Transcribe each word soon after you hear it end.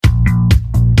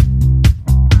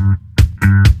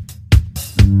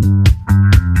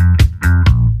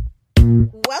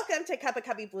Cup of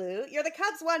Cubby Blue. You're the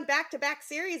Cubs won back-to-back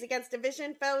series against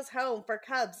division foes home for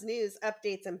Cubs news,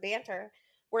 updates, and banter.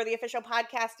 We're the official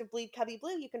podcast of Bleed Cubby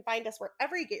Blue. You can find us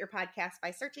wherever you get your podcasts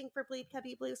by searching for Bleed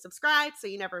Cubby Blue. Subscribe so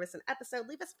you never miss an episode.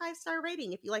 Leave us a 5-star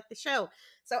rating if you like the show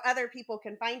so other people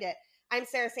can find it. I'm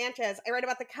Sarah Sanchez. I write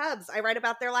about the Cubs. I write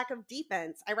about their lack of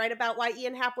defense. I write about why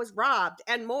Ian Happ was robbed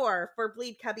and more for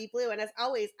Bleed Cubby Blue. And as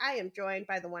always, I am joined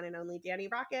by the one and only Danny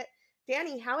Rocket.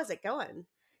 Danny, how is it going?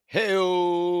 Hey,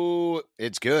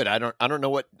 it's good. I don't know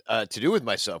what to do with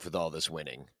myself with all this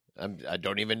winning. I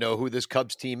don't even know who this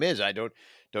Cubs team is. I don't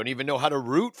even know how to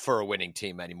root for a winning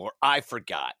team anymore. I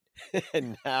forgot,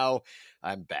 and now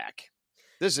I'm back.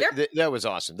 That was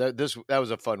awesome. That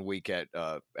was a fun week at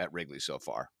Wrigley so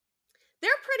far.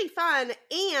 They're pretty fun,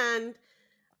 and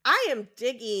I am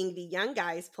digging the young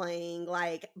guys playing.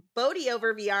 Like, Bodie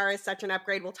over VR is such an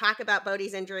upgrade. We'll talk about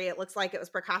Bodie's injury. It looks like it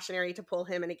was precautionary to pull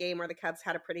him in a game where the Cubs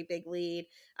had a pretty big lead.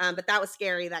 But that was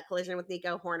scary, that collision with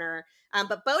Nico Horner.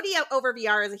 But Bodie over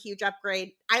VR is a huge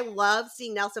upgrade. I love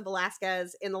seeing Nelson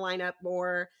Velasquez in the lineup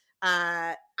more.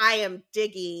 I am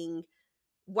digging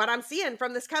what I'm seeing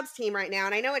from this Cubs team right now.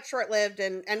 And I know it's short-lived,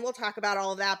 and we'll talk about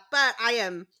all of that. But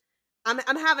I'm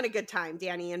having a good time,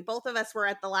 Danny, and both of us were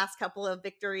at the last couple of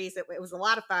victories. It was a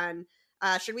lot of fun.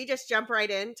 Should we just jump right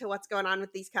into what's going on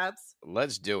with these Cubs?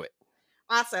 Let's do it.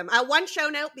 Awesome. One show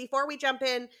note before we jump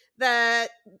in,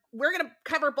 we're going to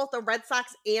cover both the Red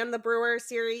Sox and the Brewers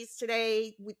series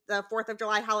today. The 4th of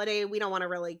July holiday, we don't want to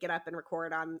really get up and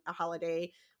record on a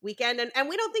holiday weekend, and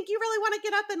we don't think you really want to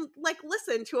get up and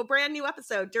listen to a brand new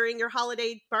episode during your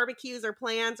holiday barbecues or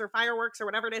plans or fireworks or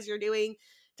whatever it is you're doing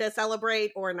to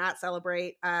celebrate or not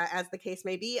celebrate, as the case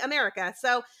may be, America.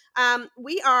 So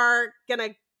we are going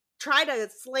to try to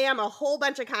slam a whole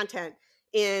bunch of content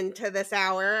into this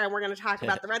hour, and we're going to talk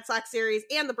about the Red Sox series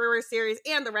and the Brewers series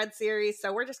and the Red series.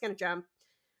 So we're just going to jump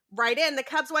right in. The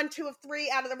Cubs won 2 of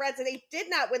 3 out of the Reds, and they did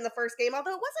not win the first game,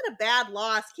 although it wasn't a bad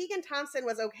loss. Keegan Thompson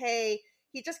was okay.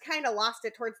 He just kind of lost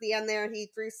it towards the end there. He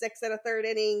threw 6 and a third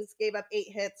innings, gave up 8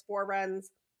 hits, 4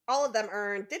 runs, all of them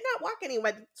earned, did not walk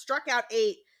anyone, struck out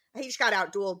 8. He just got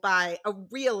outdueled by a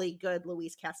really good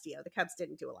Luis Castillo. The Cubs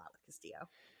didn't do a lot with Castillo.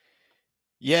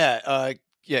 Yeah,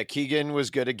 Keegan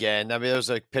was good again. I mean, it was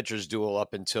a pitcher's duel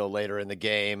up until later in the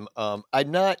game. I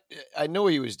know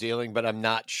he was dealing, but I'm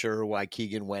not sure why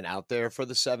Keegan went out there for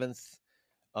the 7th.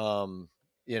 I'm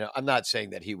not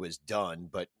saying that he was done,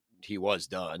 but he was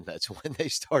done. That's when they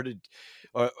started.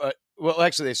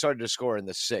 Actually, they started to score in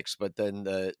the 6th, but then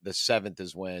the 7th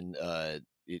is when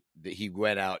he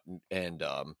went out and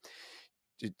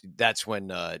that's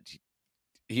when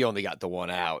he only got the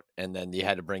 1 out, and then you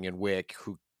had to bring in Wick,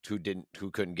 who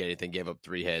couldn't get anything, gave up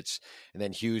 3 hits, and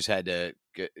then Hughes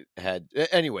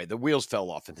anyway, the wheels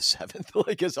fell off in the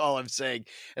 7th, is all I'm saying.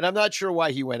 And I'm not sure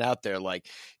why he went out there. Like,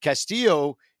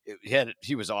 Castillo,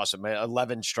 he was awesome,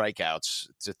 11 strikeouts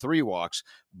to 3 walks,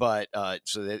 but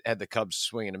so they had the Cubs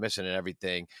swinging and missing and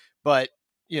everything. But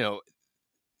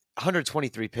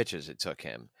 123 pitches it took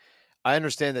him. I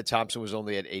understand that Thompson was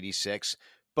only at 86,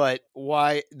 but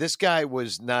why this guy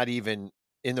was not even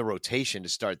in the rotation to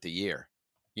start the year?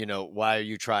 Why are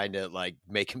you trying to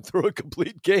make him through a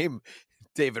complete game,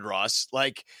 David Ross?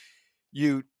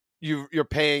 You're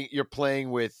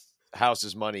playing with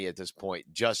house's money at this point.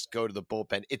 Just go to the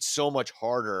bullpen. It's so much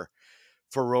harder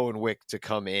for Rowan Wick to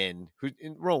come in.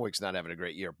 Rowan Wick's not having a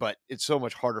great year, but it's so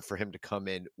much harder for him to come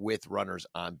in with runners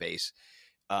on base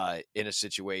in a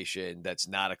situation that's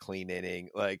not a clean inning.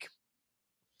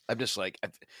 I'm just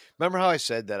remember how I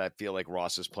said that I feel like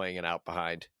Ross is playing an out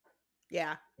behind?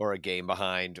 Yeah. Or a game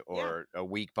behind, or a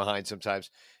week behind sometimes.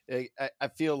 I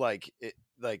feel like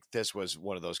this was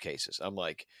one of those cases. I'm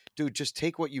like, dude, just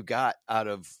take what you got out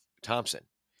of Thompson.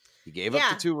 He gave up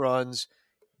the 2 runs.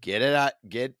 Get it out.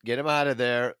 Get him out of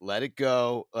there. Let it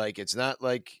go. It's not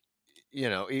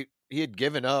he had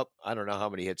given up. I don't know how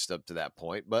many hits up to that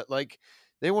point, but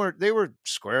they were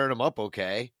squaring him up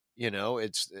okay.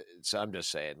 It's I'm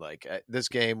just saying, this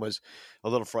game was a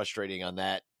little frustrating on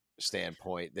that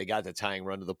standpoint. They got the tying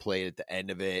run to the plate at the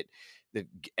end of it. It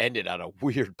ended on a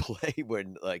weird play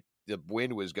when the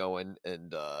wind was going,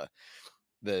 and I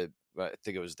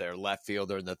think it was their left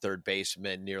fielder and the third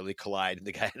baseman nearly collide, and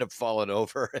the guy ended up falling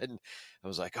over. And I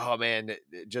was like, oh man,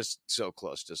 just so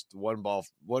close. Just one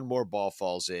more ball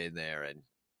falls in there,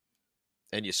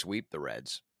 and you sweep the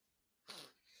Reds.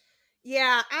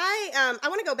 Yeah, I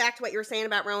want to go back to what you were saying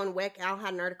about Rowan Wick. Al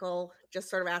had an article just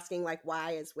sort of asking like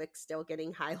why is Wick still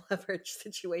getting high leverage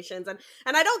situations, and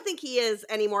I don't think he is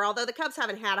anymore. Although the Cubs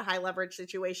haven't had a high leverage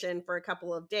situation for a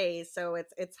couple of days, so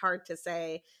it's hard to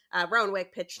say. Rowan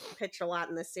Wick pitched a lot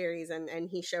in this series, and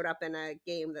he showed up in a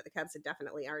game that the Cubs had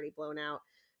definitely already blown out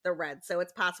the Reds. So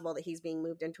it's possible that he's being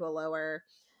moved into a lower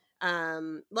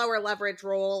leverage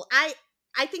role.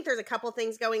 I think there's a couple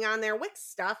things going on there. Wick's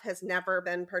stuff has never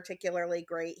been particularly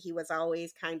great. He was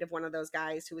always kind of one of those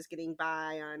guys who was getting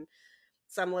by on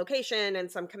some location and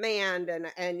some command, and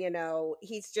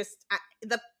he's just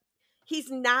the he's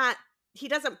not he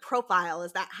doesn't profile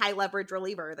as that high leverage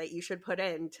reliever that you should put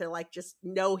in to like just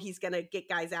know he's going to get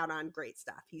guys out on great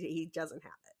stuff. He doesn't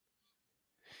have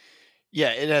it.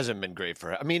 Yeah, it hasn't been great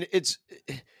for him. I mean, it's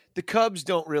the Cubs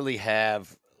don't really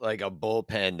have like a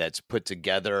bullpen that's put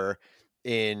together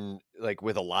in like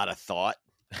with a lot of thought.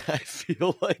 I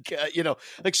feel like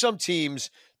like some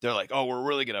teams they're like, "Oh, we're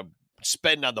really going to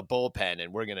spend on the bullpen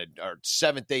and we're going to our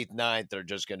 7th, 8th, ninth are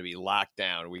just going to be locked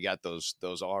down. We got those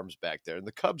arms back there." And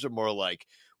the Cubs are more like,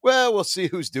 "Well, we'll see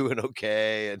who's doing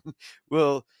okay and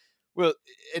we'll well,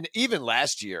 and even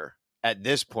last year at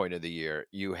this point of the year,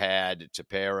 you had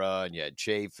Tapera and you had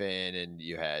Chafin and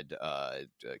you had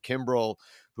Kimbrel,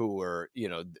 who were, you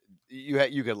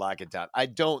could lock it down. I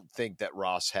don't think that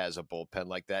Ross has a bullpen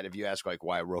like that. If you ask like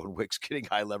why Rowan Wick's getting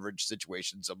high leverage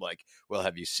situations, I'm like, well,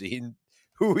 have you seen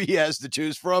who he has to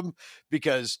choose from?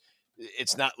 Because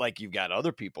it's not like you've got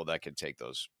other people that can take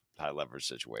those high leverage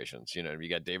situations. You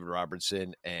got David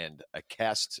Robertson and a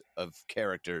cast of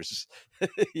characters,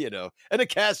 and a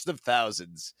cast of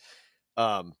thousands.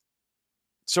 Um,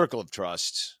 Circle of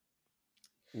Trust.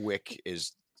 Wick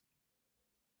is,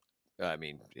 I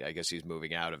mean, I guess he's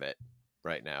moving out of it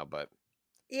right now, but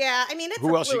Yeah, I mean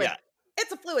who else you got?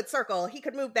 it's a fluid circle. He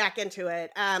could move back into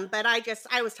it. But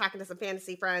I was talking to some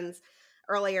fantasy friends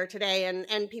earlier today,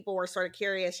 and people were sort of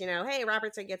curious, hey,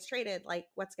 Robertson gets traded, like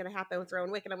what's going to happen with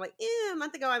Rowan Wick? And I'm like, a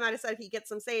month ago I might have said he gets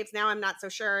some saves. Now I'm not so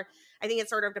sure. I think it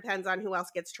sort of depends on who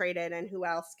else gets traded and who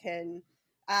else can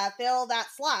fill that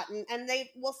slot, and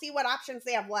we'll see what options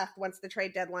they have left once the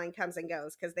trade deadline comes and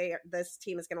goes, because this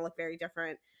team is going to look very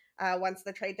different once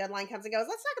the trade deadline comes and goes.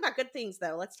 Let's talk about good things,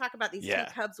 though. Let's talk about these two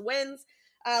Yeah. Cubs wins.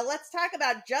 Let's talk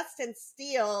about Justin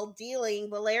Steele dealing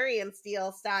Valerian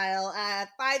Steele style.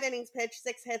 5 innings pitched,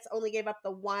 6 hits, only gave up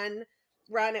the 1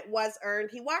 run. It was earned.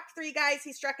 He walked 3 guys.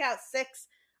 He struck out 6.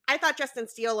 I thought Justin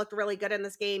Steele looked really good in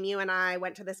this game. You and I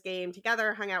went to this game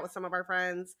together, hung out with some of our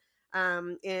friends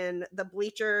in the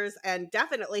bleachers, and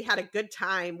definitely had a good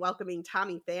time welcoming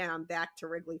Tommy Pham back to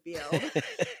Wrigley Field.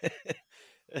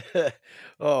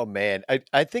 Oh man,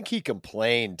 I think he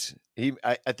complained.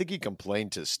 I think he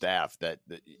complained to staff that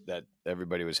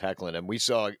everybody was heckling him.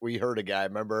 We heard a guy.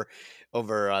 Remember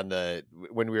over on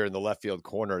when we were in the left field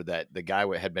corner that the guy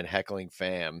had been heckling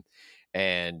Pham,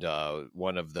 and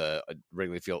one of the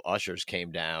Wrigley Field ushers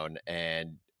came down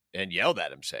and yelled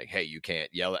at him, saying, "Hey, you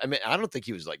can't yell." I mean, I don't think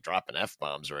he was like dropping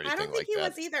F-bombs or I don't anything think like he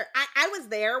that. was either. I was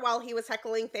there while he was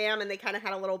heckling Pham, and they kind of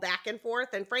had a little back and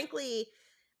forth. And frankly,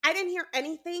 I didn't hear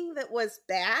anything that was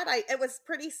bad. It was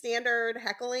pretty standard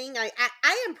heckling. I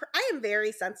am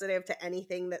very sensitive to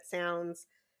anything that sounds.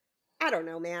 I don't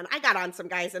know, man. I got on some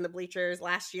guys in the bleachers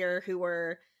last year who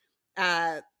were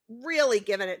really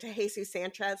giving it to Jesus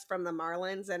Sanchez from the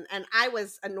Marlins, and I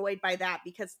was annoyed by that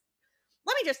because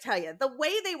let me just tell you, the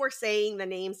way they were saying the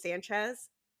name Sanchez,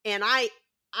 and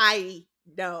I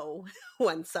know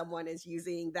when someone is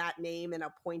using that name in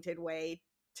a pointed way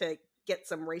to get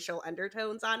some racial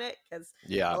undertones on it, because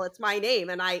Yeah. well, it's my name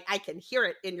and I can hear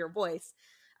it in your voice.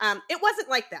 It wasn't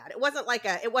like that. It wasn't like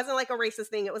a racist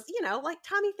thing. It was, like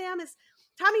Tommy Pham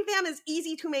is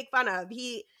easy to make fun of.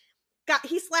 He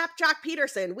slapped Jock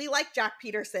Peterson. We like Jock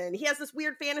Peterson. He has this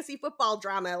weird fantasy football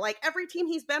drama. Like every team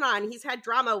he's been on, he's had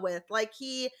drama with. Like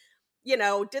he he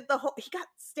got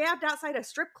stabbed outside a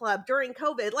strip club during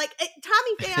COVID. Like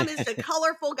Tommy Pham is a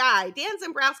colorful guy. Dan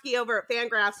Zembrowski over at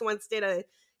Fangraphs once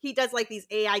he does like these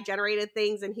AI generated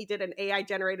things, and he did an AI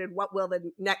generated what will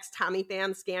the next Tommy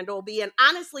Pham scandal be, and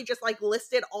honestly just like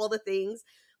listed all the things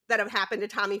that have happened to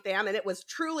Tommy Pham, and it was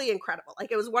truly incredible.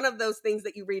 Like it was one of those things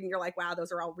that you read and you're like, wow,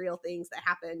 those are all real things that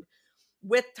happened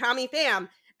with Tommy Pham.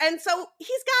 And so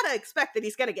he's got to expect that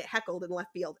he's going to get heckled in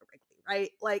left field at Wrigley, right?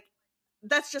 Like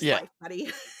that's just Yeah. life,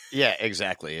 buddy. Yeah,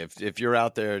 exactly. If you're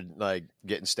out there like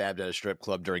getting stabbed at a strip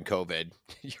club during COVID,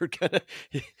 you're gonna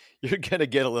you're gonna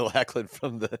get a little heckling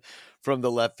from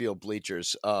the left field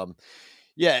bleachers.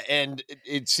 Yeah, and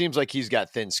it seems like he's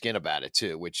got thin skin about it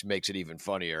too, which makes it even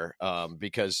funnier.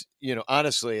 Because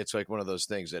honestly, it's like one of those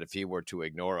things that if he were to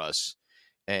ignore us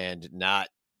and not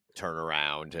turn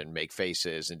around and make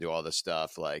faces and do all this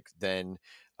stuff, like then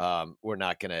we're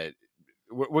not gonna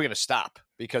we're gonna stop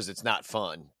because it's not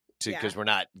fun to Yeah. because we're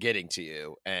not getting to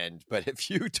you. And but if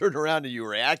you turn around and you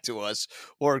react to us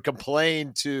or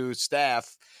complain to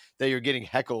staff that you're getting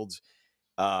heckled,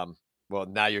 um, well,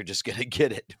 now you're just gonna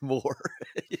get it more.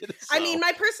 I mean, So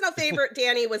my personal favorite,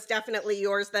 Danny, was definitely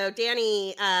yours, though.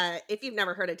 Danny, if you've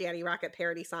never heard a Danny Rocket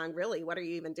parody song, really, what are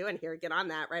you even doing here? Get on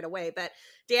that right away. But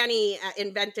Danny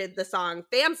invented the song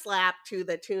Fam Slap to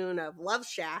the tune of Love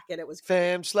Shack, and it was,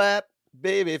 fam slap,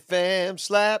 baby, fam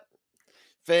slap.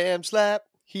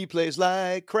 He plays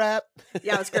like crap.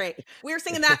 yeah, it was great. We were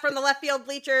singing that from the left field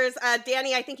bleachers.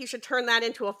 Danny, I think you should turn that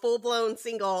into a full blown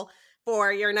single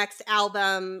for your next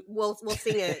album. We'll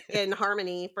sing it in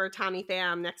harmony for Tommy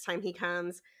Pham next time he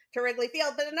comes to Wrigley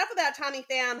Field. But enough of that, Tommy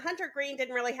Pham. Hunter Green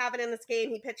didn't really have it in this game.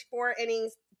 He pitched 4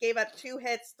 innings, gave up 2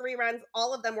 hits, 3 runs.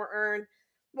 All of them were earned.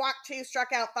 Walked 2,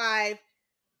 struck out 5.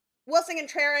 Wilson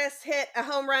Contreras hit a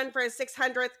home run for his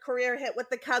 600th career hit with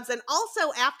the Cubs. And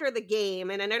also after the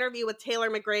game, in an interview with Taylor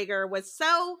McGregor, was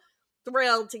so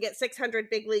thrilled to get 600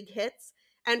 big league hits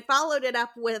and followed it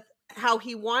up with how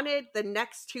he wanted the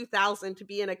next 2000 to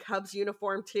be in a Cubs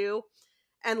uniform too.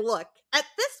 And look, at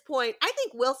this point, I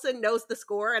think Wilson knows the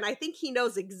score, and I think he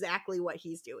knows exactly what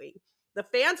he's doing. The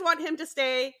fans want him to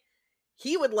stay.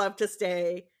 He would love to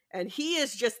stay. And he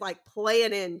is just like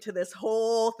playing into this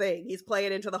whole thing. He's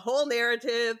playing into the whole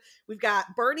narrative. We've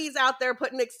got Bernie's out there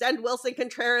putting Extend Wilson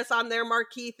Contreras on their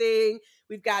marquee thing.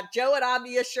 We've got Joe at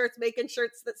Obvious Shirts making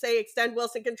shirts that say Extend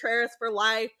Wilson Contreras for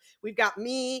life. We've got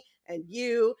me and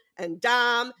you and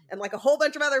Dom and like a whole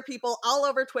bunch of other people all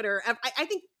over Twitter. I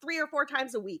think 3 or 4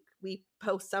 times a week we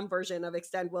post some version of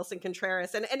Extend Wilson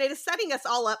Contreras. And it is setting us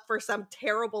all up for some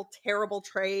terrible, terrible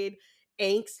trade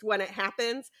angst when it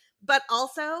happens. But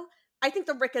also, I think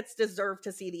the Ricketts deserve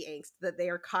to see the angst that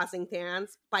they are causing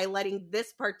fans by letting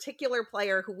this particular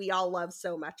player who we all love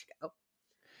so much go.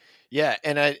 Yeah,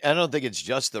 and I don't think it's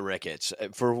just the Ricketts.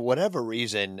 For whatever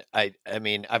reason, I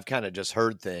mean, I've kind of just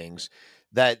heard things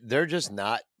that they're just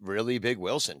not really big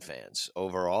Wilson fans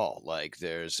overall. Like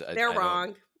there's They're I don't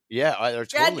wrong. yeah, they're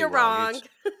Jed, totally you're wrong. wrong.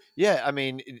 Yeah, I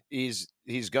mean, he's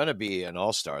gonna be an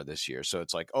all-star this year. So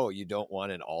it's like, "Oh, you don't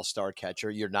want an all-star catcher?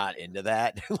 You're not into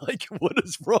that?" Like, what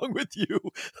is wrong with you?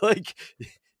 Like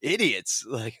idiots.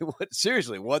 Like what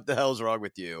seriously, what the hell's wrong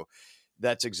with you?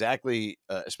 That's exactly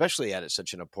especially at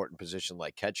such an important position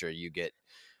like catcher, you get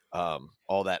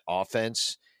all that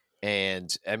offense.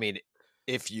 And I mean,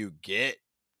 if you get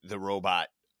the robot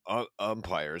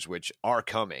umpires, which are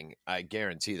coming, I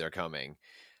guarantee they're coming,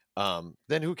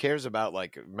 then who cares about,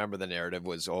 like, remember the narrative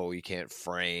was, oh, he can't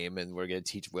frame and we're going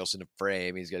to teach Wilson to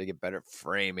frame. He's going to get better at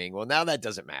framing. Well, now that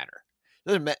doesn't matter.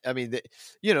 I mean,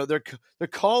 they're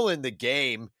calling the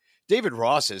game. David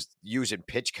Ross is using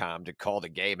PitchCom to call the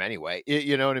game anyway.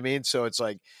 You know what I mean? So it's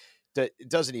like that it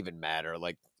doesn't even matter.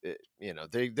 Like,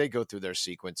 they go through their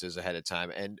sequences ahead of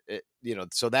time, and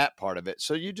so that part of it.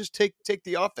 So you just take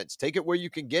the offense, take it where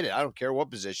you can get it. I don't care what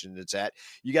position it's at.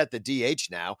 You got the DH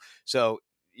now, so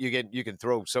you can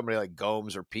throw somebody like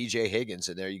Gomes or PJ Higgins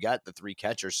in there. You got the 3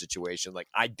 catcher situation. Like,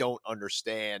 I don't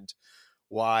understand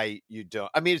why you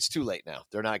don't. I mean, it's too late now.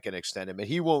 They're not going to extend him, and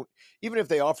he won't. Even if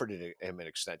they offered him an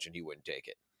extension, he wouldn't take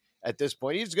it. At this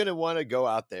point, he's going to want to go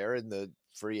out there in the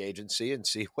free agency and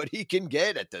see what he can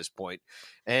get at this point.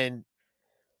 And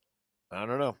I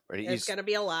don't know. It's going to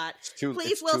be a lot.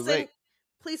 Please, It's too Wilson. late.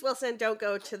 Please, Wilson, don't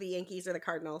go to the Yankees or the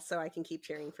Cardinals so I can keep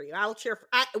cheering for you. I'll cheer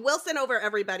for Wilson over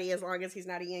everybody as long as he's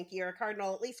not a Yankee or a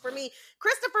Cardinal, at least for me.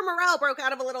 Christopher Morel broke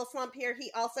out of a little slump here.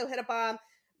 He also hit a bomb,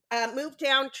 moved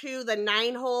down to the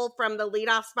 9 hole from the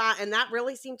leadoff spot, and that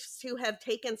really seems to have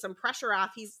taken some pressure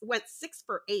off. He's went 6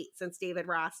 for 8 since David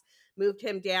Ross moved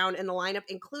him down in the lineup,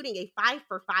 including a 5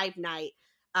 for 5 night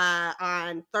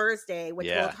on Thursday, which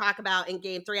we'll talk about in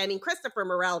Game 3. I mean, Christopher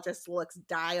Morel just looks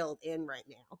dialed in right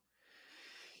now.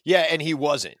 Yeah, and he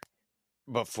wasn't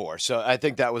before. So I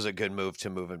think that was a good move to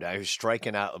move him down. He was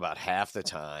striking out about half the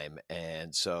time.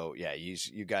 And so, yeah,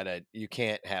 you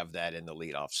can't have that in the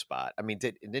leadoff spot. I mean,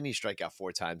 didn't he strike out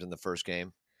 4 times in the first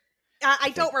game?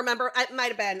 I don't remember. It might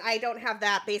have been. I don't have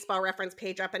that Baseball Reference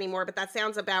page up anymore, but that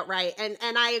sounds about right. And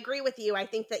I agree with you. I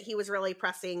think that he was really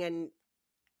pressing and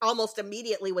almost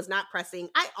immediately was not pressing.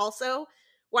 I also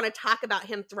want to talk about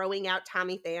him throwing out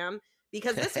Tommy Pham,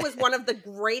 because this was one of the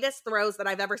greatest throws that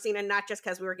I've ever seen, and not just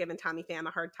because we were giving Tommy Pham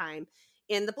a hard time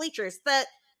in the bleachers. That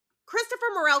Christopher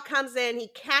Morel comes in, he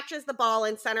catches the ball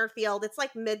in center field. It's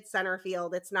like mid-center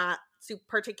field. It's not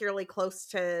particularly close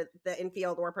to the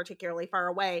infield or particularly far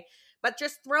away, but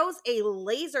just throws a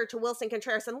laser to Wilson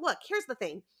Contreras. And look, here's the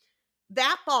thing.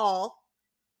 that ball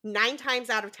 9 times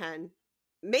out of 10,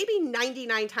 maybe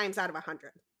 99 times out of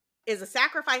 100 is a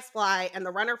sacrifice fly, and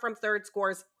the runner from third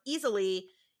scores easily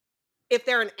if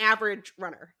they're an average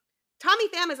runner. Tommy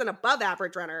Pham is an above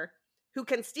average runner who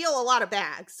can steal a lot of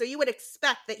bags. So you would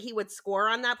expect that he would score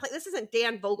on that play. This isn't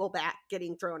Dan Vogelback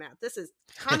getting thrown out. This is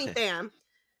Tommy Pham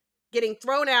getting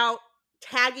thrown out,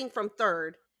 tagging from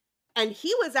third, and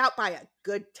he was out by a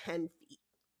good 10 feet.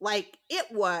 Like, it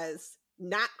was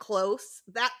not close.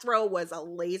 That throw was a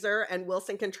laser, and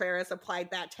Wilson Contreras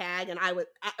applied that tag, and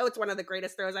it's one of the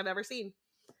greatest throws I've ever seen.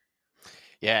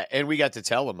 Yeah, and we got to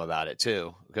tell him about it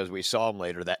too because we saw him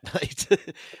later that night.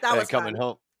 That was coming fun.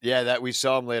 home. Yeah, that we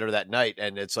saw him later that night,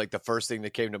 and it's like the first thing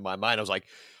that came to my mind. I was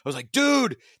like,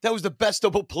 dude, that was the best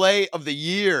double play of the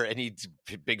year, and he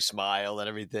big smile and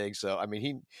everything. So I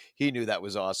mean, he knew that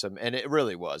was awesome, and it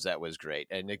really was. That was great,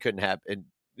 and it couldn't happen.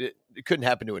 It couldn't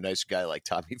happen to a nice guy like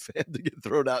Tommy Pham to get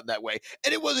thrown out in that way,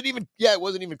 and it wasn't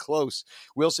even close.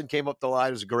 Wilson came up the line.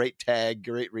 It was a great tag,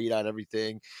 great read on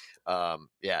everything.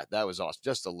 Yeah, that was awesome.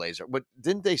 Just a laser. But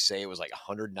didn't they say it was like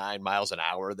 109 miles an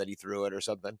hour that he threw it or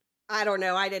something? I don't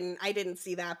know. I didn't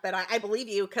see that, but I believe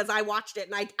you because I watched it,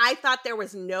 and I thought there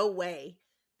was no way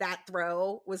that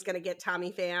throw was going to get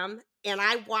Tommy Pham, and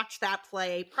I watched that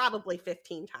play probably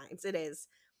 15 times. It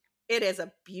is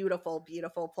a beautiful,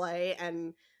 beautiful play,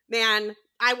 and man,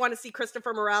 I want to see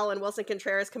Christopher Morel and Wilson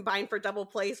Contreras combined for double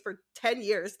plays for 10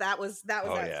 years. That was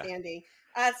Oh, yeah. outstanding.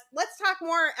 Let's talk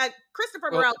more. Christopher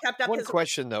Well, Morel kept up one his.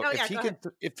 question though, Oh if yeah, he go ahead.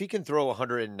 if he can throw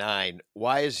 109,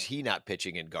 why is he not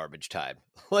pitching in garbage time?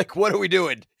 Like, what are we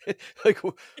doing? Like,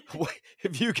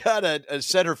 if you got a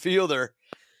center fielder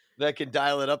that can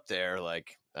dial it up there,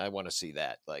 like, I want to see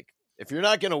that. Like, if you're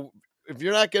not gonna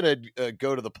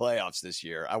go to the playoffs this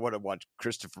year, I want to watch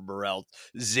Christopher Morel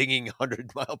zinging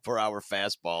 100-mile-per-hour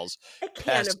fastballs It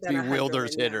can't have past been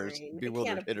 109. It can't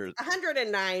bewildered have. hitters.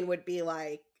 109 would be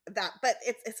like that, but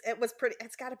it was pretty.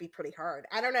 It's got to be pretty hard.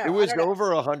 I don't know. It I was don't know.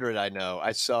 over 100, I know.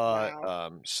 I saw,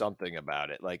 Wow. something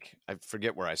about it, like, I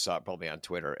forget where I saw it, probably on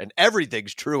Twitter, and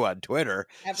everything's true on Twitter,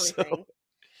 so Everything.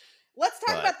 Let's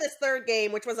talk but about this third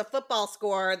game, which was a football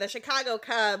score. The Chicago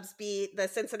Cubs beat the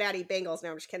Cincinnati Bengals. No,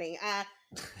 I'm just kidding.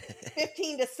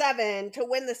 15-7 to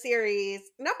win the series.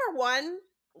 Number one,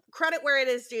 credit where it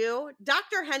is due.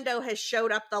 Dr. Hendo has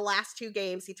showed up the last two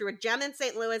games. He threw a gem in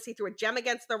St. Louis. He threw a gem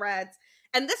against the Reds.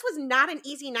 And this was not an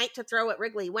easy night to throw at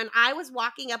Wrigley. When I was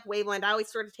walking up Waveland, I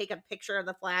always sort of take a picture of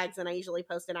the flags, and I usually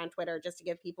post it on Twitter just to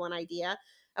give people an idea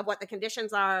of what the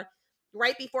conditions are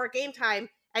right before game time.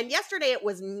 And yesterday it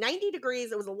was 90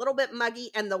 degrees. It was a little bit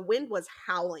muggy, and the wind was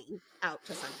howling out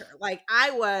to center. Like,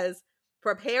 I was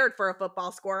prepared for a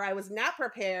football score. I was not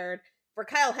prepared for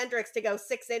Kyle Hendricks to go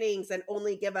 6 innings and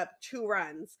only give up 2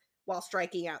 runs while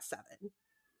striking out 7.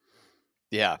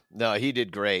 yeah, no, he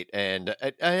did great, and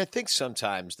I think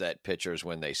sometimes that pitchers,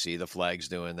 when they see the flags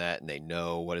doing that and they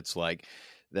know what it's like,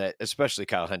 that especially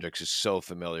Kyle Hendricks is so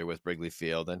familiar with Wrigley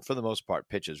Field, and for the most part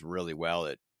pitches really well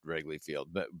at Wrigley Field,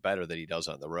 but better than he does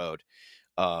on the road.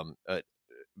 Um, uh,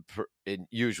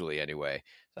 Usually anyway.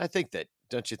 I think that,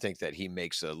 don't you think that he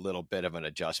makes a little bit of an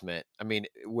adjustment? I mean,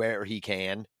 where he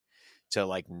can, to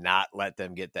like not let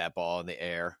them get that ball in the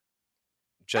air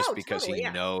just Oh, because he totally.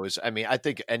 Yeah. knows. I mean, I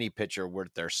think any pitcher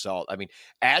worth their salt. I mean,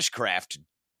 Ashcraft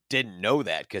didn't know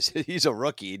that because he's a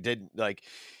rookie. He didn't like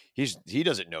he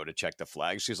doesn't know to check the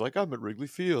flags. He's like, I'm at Wrigley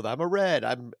Field. I'm a Red.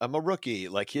 I'm a rookie.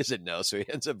 Like, he doesn't know. So he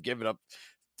ends up giving up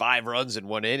 5 runs in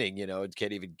 1 inning, and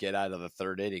can't even get out of the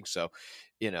 3rd inning. So,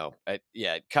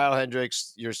 yeah, Kyle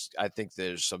Hendricks, I think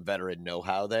there's some veteran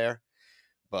know-how there.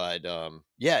 But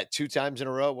yeah, 2 times in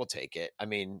a row, we'll take it. I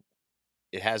mean,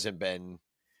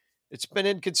 it's been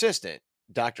inconsistent.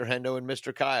 Dr. Hendo and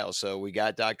Mr. Kyle. So we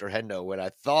got Dr. Hendo when I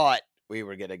thought we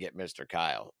were going to get Mr.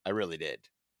 Kyle. I really did.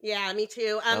 Yeah, me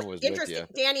too. I was with Interesting, you.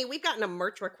 Danny. We've gotten a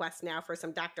merch request now for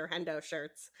some Dr. Hendo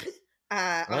shirts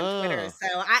on Twitter. Oh,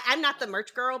 So I'm not the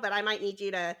merch girl, but I might need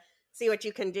you to see what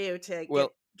you can do to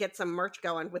well, get some merch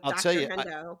going with I'll tell Dr. you,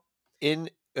 Hendo. in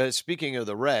speaking of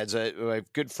the Reds, my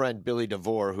good friend Billy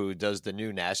DeVore, who does the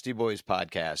new Nasty Boys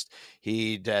podcast,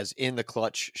 he does In the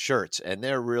Clutch shirts, and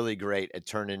they're really great at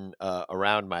turning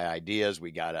around my ideas.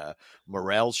 We got a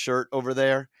Morel shirt over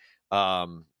there.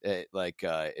 It's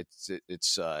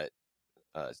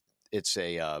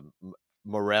a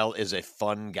Morel is a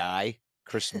fun guy.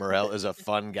 Chris Morel is a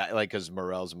fun guy, like, because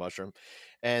Morel's a mushroom.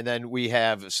 And then we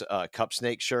have Cup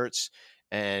Snake shirts.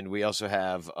 And we also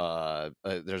have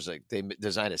they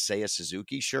designed a Seiya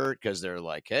Suzuki shirt because they're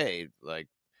like, hey, like,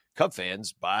 Cub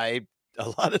fans buy a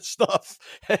lot of stuff,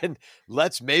 and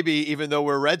let's maybe, even though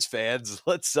we're Reds fans,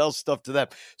 let's sell stuff to them.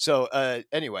 So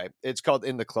anyway, it's called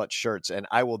In the Clutch Shirts, and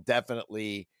I will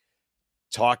definitely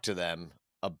talk to them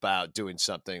about doing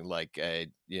something like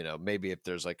maybe if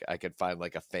there's like I could find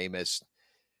like a famous.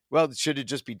 Well, should it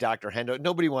just be Dr. Hendo?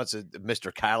 Nobody wants a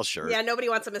Mr. Kyle shirt. Yeah, nobody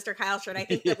wants a Mr. Kyle shirt. I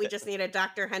think Yeah. that we just need a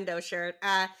Dr. Hendo shirt.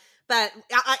 But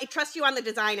I trust you on the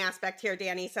design aspect here,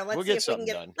 Danny. So We'll let's see get if we can something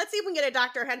get done. let's see if we can get a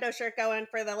Dr. Hendo shirt going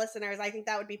for the listeners. I think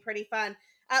that would be pretty fun.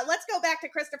 Let's go back to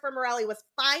Christopher Morelli. Was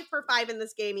 5 for 5 in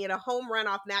this game. He had a home run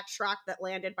off Max Schrock that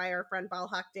landed by our friend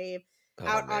Ballhawk Dave Oh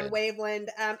out on man. Waveland.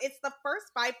 It's the first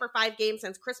 5 for 5 game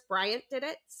since Chris Bryant did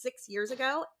it 6 years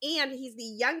ago, and he's the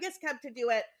youngest Cub to do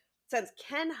it since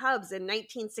Ken Hubbs in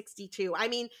 1962. I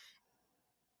mean,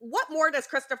 what more does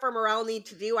Christopher Morel need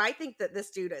to do? I think that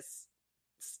this dude is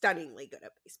stunningly good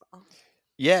at baseball.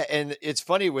 Yeah, and it's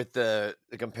funny with the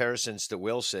comparisons to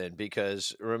Wilson,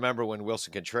 because remember when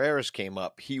Wilson Contreras came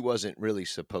up, he wasn't really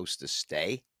supposed to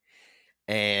stay,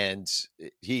 and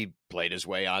he played his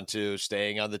way onto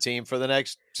staying on the team for the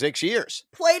next 6 years.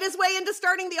 Played his way into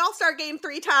starting the All-Star game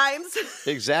 3 times.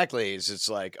 Exactly. It's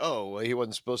like, oh, well, he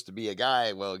wasn't supposed to be a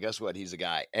guy. Well, guess what? He's a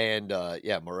guy. And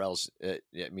yeah, Morel's,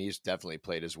 he's definitely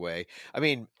played his way. I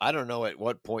mean, I don't know at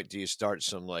what point do you start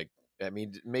some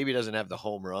maybe he doesn't have the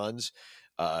home runs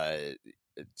uh,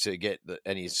 to get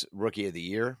any rookie of the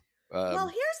year. Well,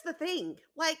 here's the thing.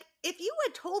 Like, if you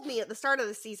had told me at the start of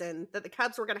the season that the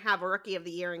Cubs were going to have a rookie of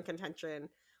the year in contention,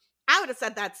 I would have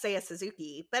said that's Seiya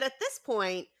Suzuki. But at this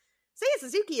point, Seiya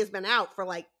Suzuki has been out for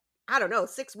like, I don't know,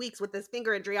 6 weeks with this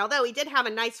finger injury. Although he did have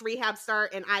a nice rehab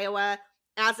start in Iowa.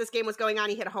 As this game was going on,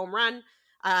 he hit a home run.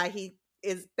 He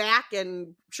is back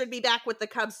and should be back with the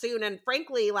Cubs soon. And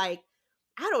frankly, like,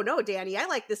 I don't know, Danny. I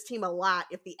like this team a lot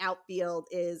if the outfield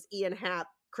is Ian Happ,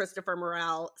 Christopher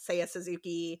Morel, Seiya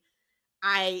Suzuki.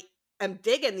 I am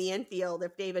digging the infield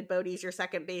if David Bodie's your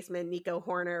second baseman, Nico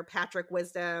Horner, Patrick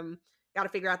Wisdom. Got to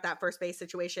figure out that first base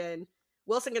situation.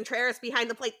 Wilson Contreras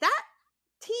behind the plate. That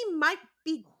team might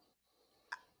be.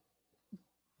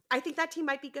 I think that team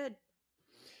might be good.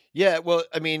 Yeah, well,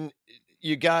 I mean,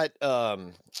 you got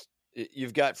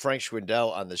you've got Frank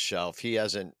Schwindel on the shelf. He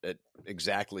hasn't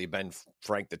exactly been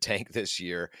Frank the Tank this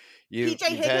year. PJ You've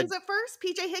had Higgins at first.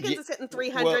 PJ Higgins is hitting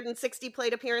well, 360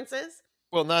 plate appearances.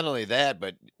 well, not only that,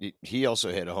 but he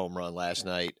also hit a home run last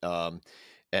night.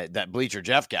 That Bleacher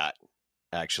Jeff got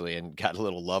actually, and got a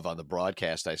little love on the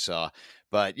broadcast I saw.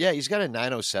 But yeah, he's got a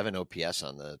 907 OPS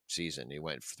on the season. He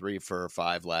went 3 for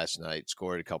 5 last night,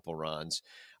 scored a couple runs.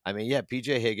 I mean, yeah,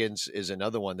 PJ Higgins is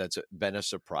another one that's been a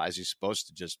surprise. He's supposed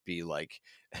to just be like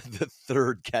the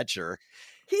third catcher,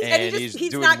 and he's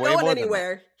He's doing not way going more than that.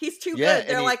 anywhere. He's too Yeah, good.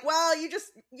 They're like, well, you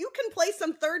can play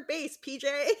some third base, PJ.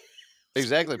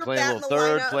 exactly, You're playing a batting little the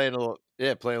third, lineup.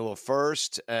 playing a little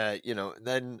first.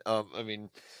 Then I mean,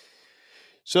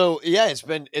 so yeah, it's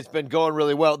been going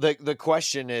really well. The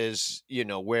question is,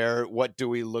 what do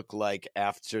we look like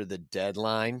after the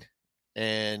deadline?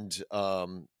 And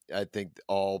I think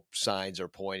all signs are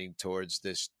pointing towards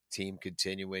this team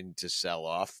continuing to sell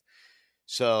off.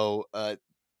 So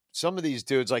some of these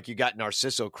dudes, like you got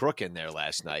Narciso Crook in there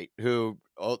last night, who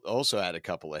also had a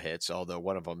couple of hits, although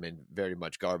one of them in very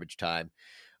much garbage time.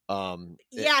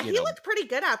 Yeah, he looked pretty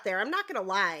good out there. I'm not going to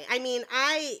lie. I mean,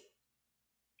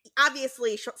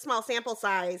 obviously small sample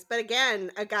size, but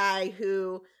again, a guy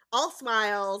who all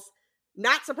smiles,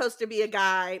 not supposed to be a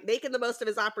guy, making the most of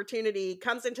his opportunity,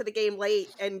 comes into the game late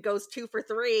and goes 2 for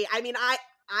 3. I mean,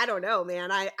 I don't know,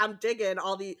 man. I'm digging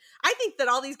I think that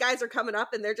all these guys are coming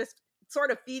up and they're just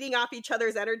sort of feeding off each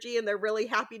other's energy, and they're really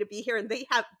happy to be here, and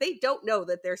they don't know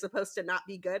that they're supposed to not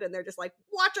be good, and they're just like,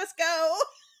 watch us go.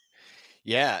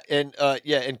 Yeah,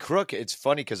 and Crook, it's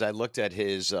funny because I looked at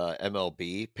his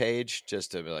MLB page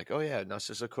just to be like, oh yeah,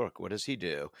 Narciso Crook, what does he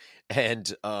do?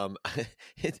 And I'm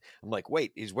like,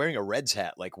 wait, he's wearing a Reds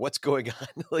hat. Like, what's going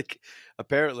on? Like,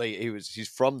 apparently he's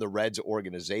from the Reds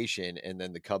organization, and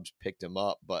then the Cubs picked him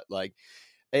up. But like,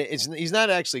 he's not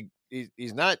actually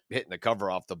he's not hitting the cover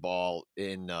off the ball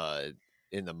in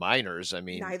the minors. I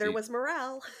mean, Neither was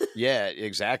Morel. yeah,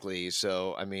 exactly.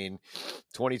 So, I mean,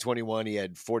 2021, he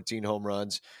had 14 home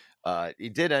runs. He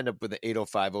did end up with an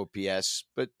 805 OPS,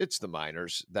 but it's the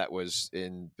minors. That was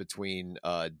in between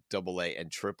double A and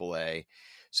triple A.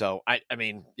 So I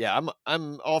mean, yeah,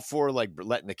 I'm all for like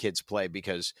letting the kids play,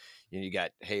 because you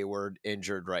got Hayward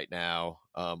injured right now.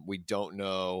 We don't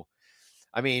know.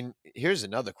 I mean, here's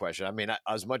another question. I mean,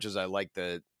 as much as I like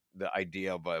the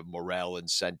idea of a Morel in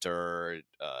center,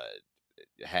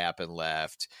 Happ and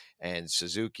left, and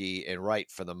Suzuki and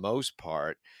right for the most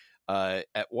part.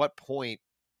 At what point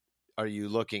are you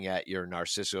looking at your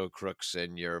Narciso Crooks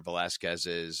and your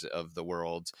Velasquez's of the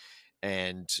world,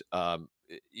 and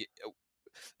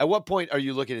at what point are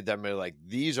you looking at them and like,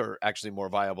 these are actually more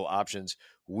viable options?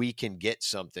 We can get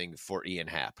something for Ian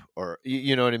Happ, or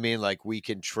you know what I mean? Like, we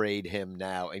can trade him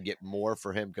now and get more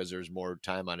for him because there's more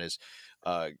time on his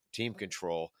team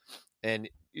control, and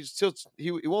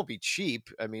he won't be cheap.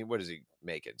 I mean, what is he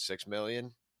making? 6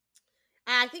 million.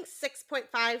 I think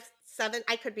 6.57.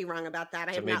 I could be wrong about that.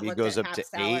 I So have not maybe it looked goes at up to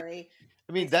Hap's 8. salary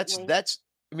I mean,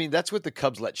 recently. that's what the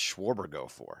Cubs let Schwarber go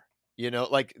for.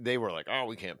 Like, they were like, "Oh,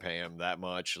 we can't pay him that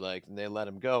much." Like, and they let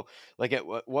him go. Like, at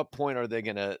what point are they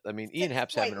gonna? I mean, Ian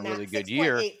Happ's having a really good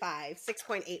year. 6.85.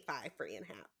 6.85 for Ian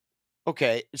Happ.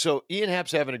 Okay, so Ian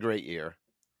Happ's having a great year.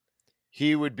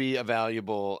 He would be a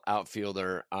valuable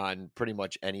outfielder on pretty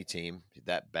much any team.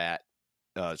 That bat,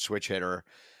 switch hitter.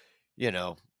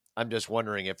 I'm just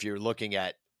wondering if you're looking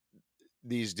at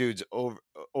these dudes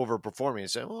overperforming and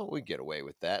saying, "Well, we get away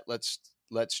with that.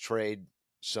 Let's trade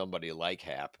somebody like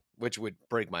Hap," which would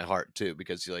break my heart too,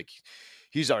 because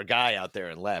he's our guy out there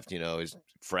and left. He's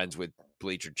friends with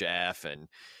Bleacher Jeff, and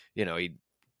he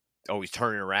always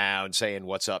turning around saying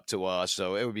what's up to us.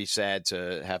 So it would be sad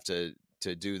to have to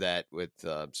do that with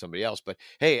somebody else. But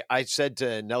hey, I said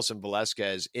to Nelson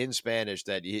Velasquez in Spanish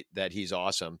that he's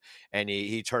awesome, and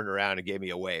he turned around and gave me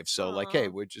a wave. So like, hey,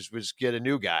 Aw, we just get a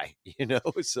new guy, I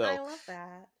So love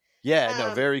that. yeah, no,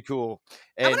 Um, very cool.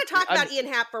 I want And to talk I'm about Ian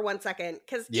Happ for 1 second,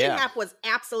 because Ian yeah, Happ was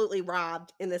absolutely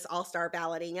robbed in this All-Star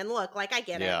balloting. And look, like, I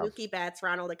get it. yeah. Mookie Betts,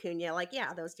 Ronald Acuna, like,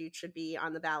 yeah, those dudes should be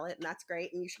on the ballot, and that's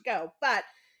great, and you should go. But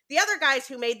the other guys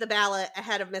who made the ballot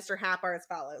ahead of Mr. Happ are as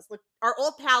follows. Look, our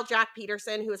old pal Jock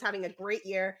Peterson, who is having a great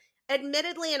year,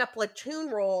 admittedly in a platoon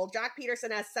role. Jock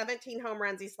Peterson has 17 home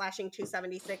runs. He's slashing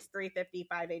 276, 350,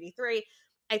 583.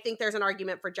 I think there's an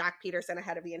argument for Jock Peterson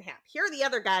ahead of Ian Happ. Here are the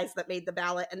other guys that made the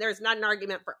ballot, and there's not an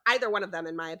argument for either one of them,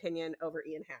 in my opinion, over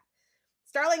Ian Happ.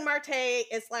 Starling Marte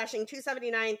is slashing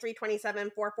 279,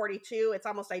 327, 442. It's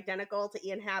almost identical to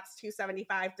Ian Happ's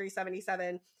 275,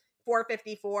 377,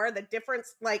 454. The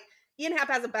difference, like, Ian Happ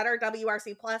has a better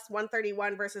WRC plus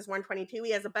 131 versus 122.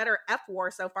 He has a better F war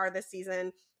so far this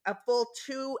season, a full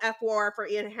 2 F war for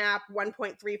Ian Happ,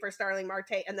 1.3 for Starling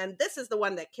Marte. And then this is the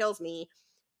one that kills me.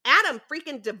 Adam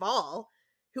freaking Duvall,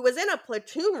 who was in a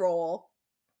platoon role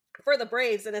for the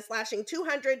Braves and is slashing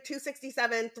 200,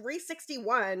 267,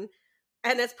 361,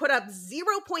 and has put up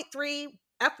 0.3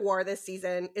 F war this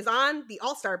season, is on the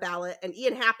All-Star ballot, and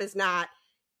Ian Happ is not.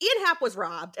 Ian Happ was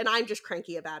robbed, and I'm just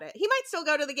cranky about it. He might still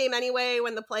go to the game anyway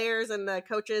when the players and the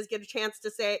coaches get a chance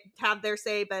to have their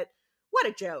say, but what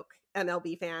a joke,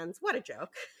 MLB fans. What a joke.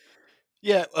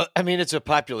 Yeah, I mean, it's a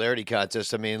popularity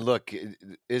contest. I mean, look,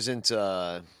 isn't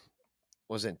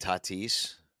wasn't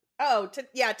Tatis? Oh,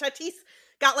 yeah, Tatis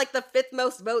got like the 5th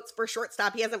most votes for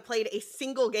shortstop. He hasn't played a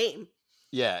single game.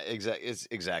 Yeah,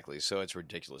 exactly. So it's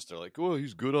ridiculous. They're like, "Oh,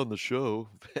 he's good on the show,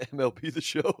 MLB the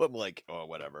show." I'm like, "Oh,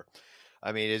 whatever."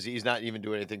 I mean, he's not even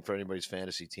doing anything for anybody's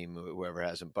fantasy team, whoever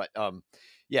has him. But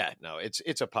yeah, no,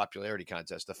 it's a popularity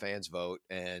contest. The fans vote,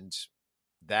 and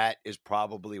that is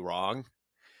probably wrong,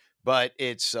 but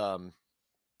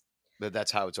but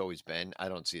that's how it's always been. I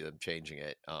don't see them changing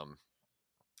it.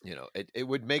 It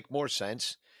would make more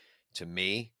sense to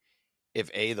me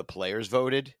if the players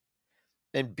voted,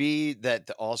 and B, that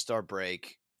the All-Star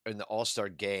break and the All-Star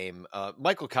game,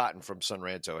 Michael Cotton from Sun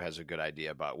Ranto has a good idea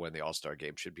about when the All-Star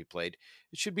game should be played.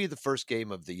 It should be the first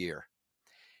game of the year.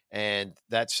 And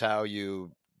that's how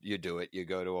you do it. You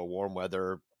go to a warm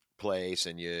weather place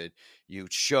and you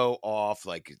show off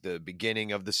like the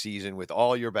beginning of the season with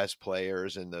all your best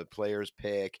players and the players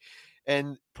pick.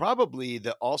 And probably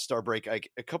the All-Star break, like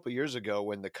a couple years ago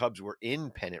when the Cubs were in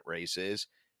pennant races,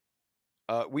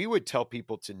 we would tell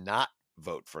people to not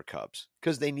vote for Cubs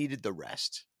because they needed the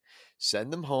rest.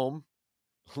 Send them home,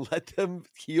 let them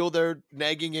heal their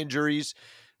nagging injuries,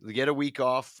 get a week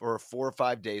off or 4 or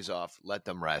 5 days off, let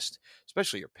them rest,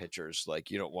 especially your pitchers. Like,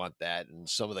 you don't want that. And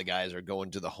some of the guys are going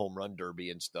to the home run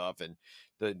derby and stuff. And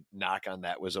the knock on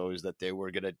that was always that they were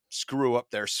going to screw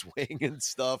up their swing and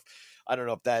stuff. I don't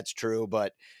know if that's true,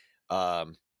 but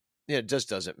it just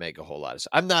doesn't make a whole lot of sense.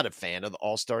 I'm not a fan of the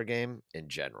All-Star game in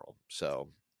general. So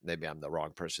maybe I'm the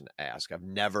wrong person to ask. I've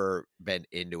never been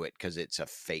into it because it's a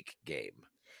fake game.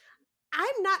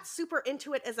 I'm not super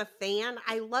into it as a fan.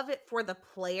 I love it for the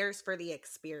players, for the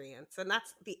experience. And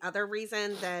that's the other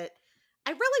reason that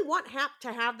I really want Hap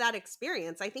to have that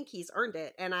experience. I think he's earned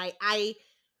it. And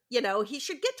he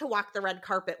should get to walk the red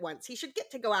carpet once. He should get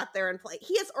to go out there and play.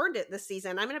 He has earned it this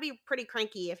season. I'm going to be pretty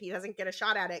cranky if he doesn't get a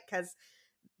shot at it, because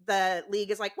the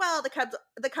league is like, well,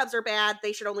 the Cubs are bad.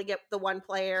 They should only get the one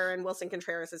player, and Wilson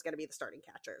Contreras is going to be the starting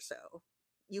catcher. So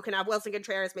you can have Wilson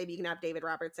Contreras, maybe you can have David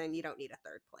Robertson. You don't need a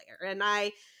third player. And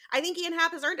I think Ian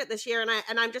Happ has earned it this year.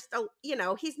 And I'm just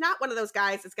he's not one of those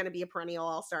guys that's going to be a perennial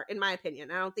all-star, in my opinion.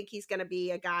 I don't think he's going to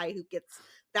be a guy who gets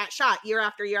that shot year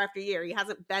after year after year. He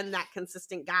hasn't been that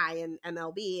consistent guy in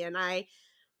MLB, and I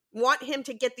want him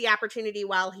to get the opportunity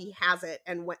while he has it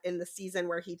and in the season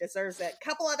where he deserves it.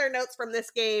 Couple other notes from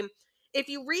this game. If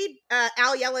you read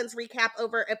Al Yellen's recap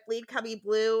over at Bleed Cubby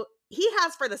Blue, he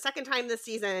has, for the second time this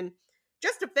season,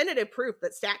 just definitive proof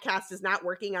that StatCast is not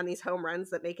working on these home runs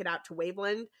that make it out to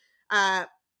Waveland.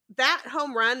 That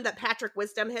home run that Patrick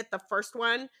Wisdom hit, the first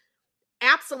one,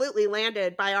 absolutely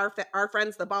landed by our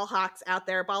friends, the Ball Hawks out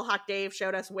there. Ball Hawk Dave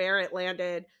showed us where it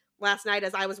landed last night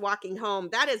as I was walking home.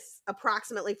 That is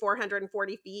approximately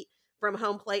 440 feet from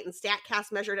home plate, and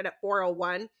StatCast measured it at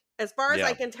 401. As far as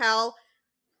I can tell,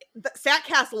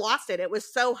 StatCast lost it. It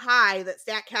was so high that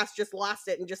StatCast just lost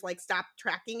it and just like stopped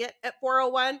tracking it at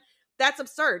 401. That's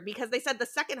absurd, because they said the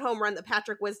second home run that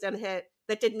Patrick Wisdom hit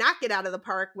that did not get out of the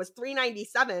park was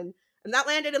 397, and that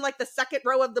landed in like the second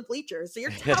row of the bleachers. So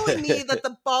you're telling me that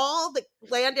the ball that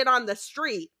landed on the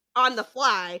street on the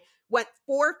fly went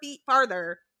 4 feet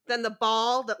farther than the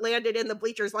ball that landed in the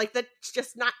bleachers? Like, that's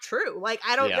just not true. Like,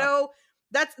 I don't know.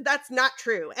 That's not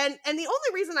true. And the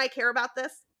only reason I care about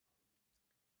this,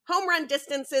 home run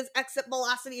distances, exit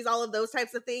velocities, all of those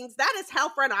types of things, that is how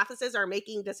front offices are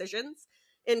making decisions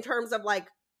in terms of like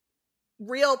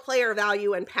real player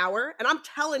value and power. And I'm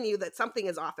telling you that something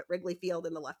is off at Wrigley Field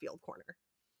in the left field corner.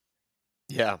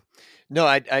 Yeah. No,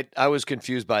 I was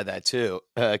confused by that too,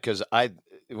 because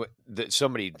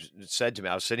somebody said to me,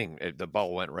 I was sitting, the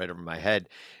ball went right over my head,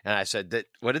 and I said, that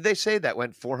what did they say? That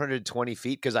went 420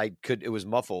 feet? Because it was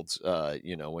muffled,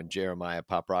 when Jeremiah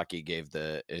Poprocki gave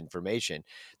the information.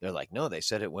 They're like, no, they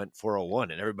said it went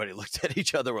 401, and everybody looked at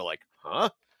each other. We're like, huh?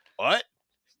 What?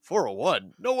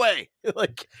 401? No way.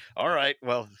 Like, all right,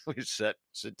 well, we sit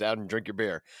down and drink your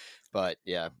beer. But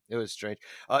yeah, it was strange.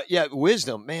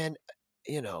 Wisdom, man,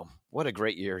 what a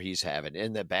great year he's having.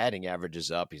 And the batting average is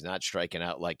up. He's not striking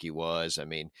out like he was. I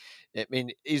mean,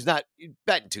 he's not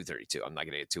batting 232. I'm not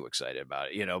going to get too excited about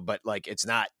it, but like, it's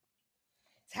not.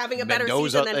 It's having a better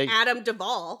season than Adam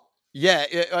Duvall. Yeah,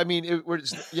 I mean, we're not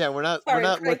Sorry, we're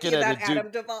not looking at a dude.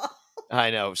 Adam Duvall.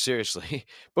 I know, seriously,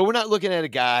 but we're not looking at a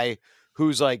guy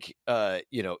who's like,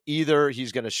 either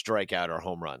he's going to strike out or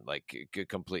home run, like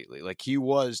completely. Like, he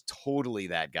was totally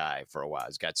that guy for a while.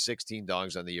 He's got 16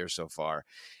 dongs on the year so far.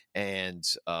 And,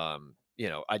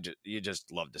 you just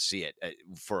love to see it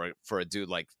for a dude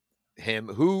like him,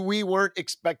 who we weren't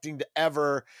expecting to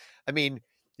ever. I mean,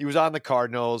 he was on the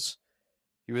Cardinals.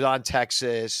 He was on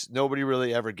Texas. Nobody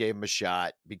really ever gave him a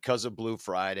shot. Because of Blue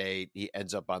Friday, he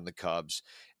ends up on the Cubs.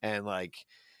 And like,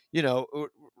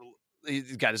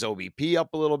 he's got his OBP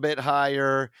up a little bit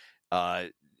higher.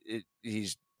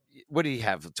 He's, what did he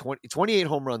have? 28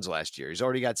 home runs last year. He's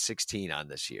already got 16 on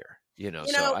this year.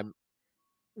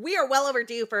 We are well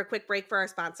overdue for a quick break for our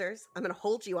sponsors. I'm going to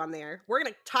hold you on there. We're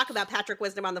going to talk about Patrick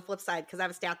Wisdom on the flip side, because I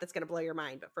have a stat that's going to blow your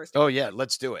mind. But first,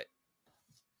 let's do it.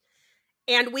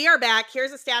 And we are back.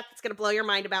 Here's a stat that's going to blow your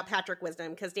mind about Patrick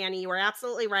Wisdom, because Danny, you are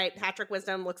absolutely right. Patrick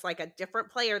Wisdom looks like a different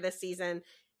player this season.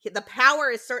 The power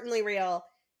is certainly real.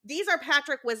 These are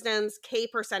Patrick Wisdom's K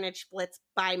percentage splits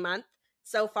by month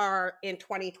so far in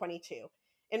 2022.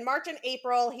 In March and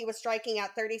April, he was striking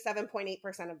out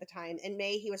 37.8% of the time. In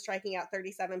May, he was striking out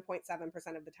 37.7%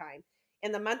 of the time.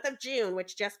 In the month of June,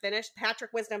 which just finished,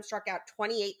 Patrick Wisdom struck out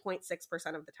 28.6%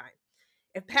 of the time.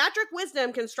 If Patrick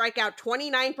Wisdom can strike out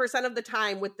 29% of the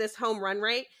time with this home run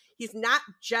rate, he's not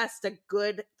just a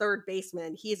good third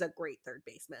baseman. He's a great third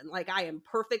baseman. Like, I am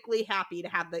perfectly happy to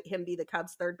have him be the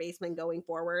Cubs' third baseman going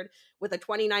forward with a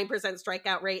 29%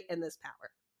 strikeout rate and this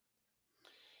power.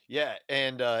 Yeah,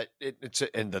 and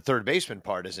and the third baseman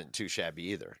part isn't too shabby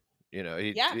either.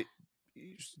 He's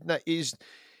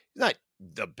not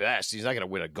the best. He's not going to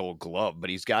win a Gold Glove, but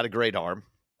he's got a great arm,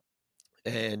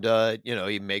 and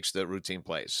he makes the routine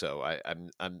plays. So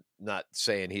I'm not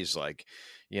saying he's like,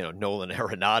 Nolan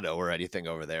Arenado or anything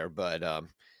over there, but at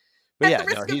the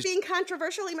risk of being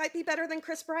controversial, he might be better than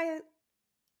Chris Bryant.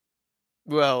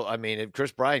 Well, I mean, if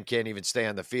Chris Bryant can't even stay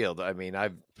on the field, I mean,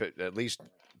 at least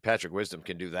Patrick Wisdom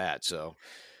can do that. So,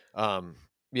 the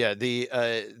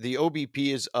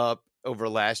OBP is up over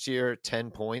last year,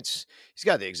 10 points. He's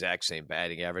got the exact same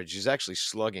batting average. He's actually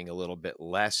slugging a little bit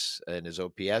less, and his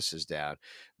OPS is down.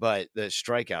 But the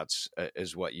strikeouts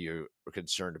is what you're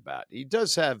concerned about. He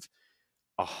does have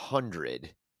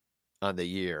 100 on the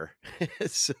year,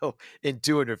 so in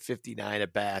 259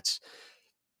 at bats.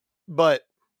 But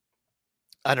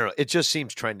I don't know. It just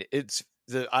seems trending. It's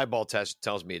the eyeball test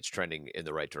tells me it's trending in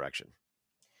the right direction.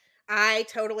 I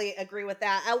totally agree with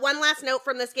that. One last note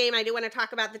from this game, I do want to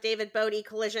talk about the David Bodie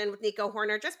collision with Nico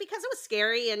Horner, just because it was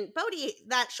scary. And Bodie,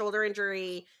 that shoulder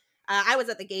injury, I was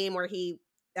at the game where he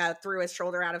threw his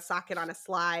shoulder out of socket on a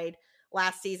slide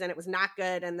last season. It was not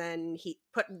good, and then he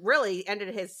really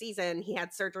ended his season. He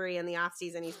had surgery in the off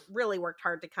season. He's really worked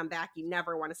hard to come back. You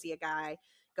never want to see a guy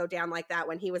go down like that.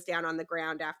 When he was down on the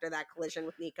ground after that collision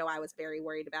with Nico, I was very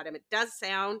worried about him. It does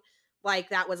sound like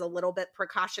that was a little bit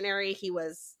precautionary. He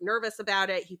was nervous about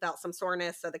it. He felt some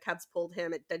soreness, so the Cubs pulled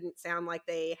him. It didn't sound like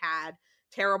they had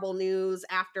terrible news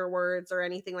afterwards or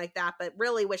anything like that, but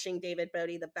really wishing David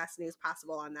Bodie the best news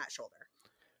possible on that shoulder.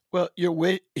 Well,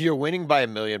 you're winning by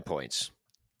 1,000,000 points.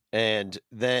 And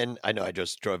then I know I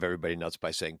just drove everybody nuts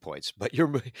by saying points, but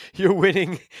you're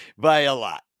winning by a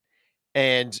lot.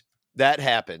 And that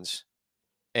happens,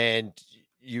 and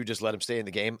you just let him stay in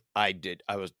the game. I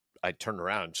turned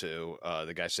around to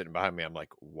the guy sitting behind me. I'm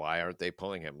like, why aren't they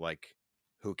pulling him? Like,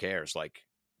 who cares? Like,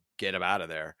 get him out of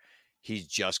there. He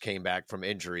just came back from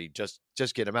injury. Just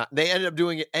get him out. They ended up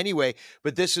doing it anyway.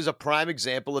 But this is a prime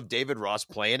example of David Ross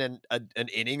playing an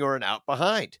inning or an out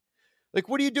behind. Like,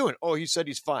 what are you doing? Oh, he said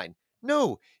he's fine.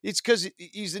 No, it's because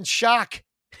he's in shock.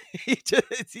 he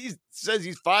says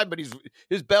he's fine, but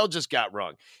his bell just got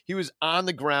rung. He was on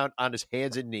the ground on his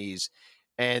hands and knees,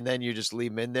 and then you just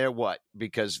leave him in there. What?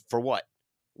 Because for what?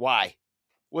 Why?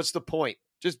 What's the point?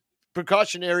 Just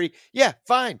precautionary. Yeah,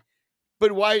 fine.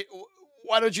 But why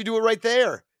don't you do it right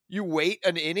there? You wait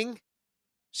an inning?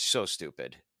 So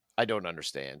stupid. I don't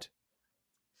understand.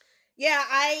 Yeah,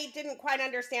 I didn't quite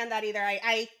understand that either.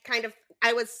 I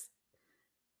was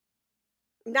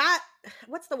not,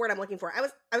 what's the word I'm looking for? I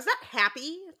was not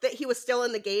happy that he was still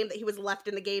in the game, that he was left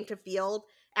in the game to field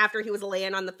after he was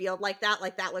laying on the field like that.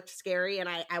 Like, that looked scary, and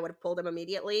I would have pulled him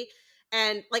immediately.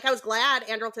 And like, I was glad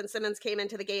Andrelton Simmons came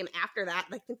into the game after that.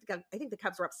 I think the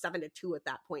Cubs were up 7-2 at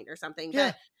that point or something.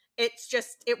 Yeah. But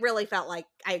it really felt like,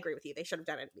 I agree with you, they should have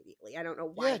done it immediately. I don't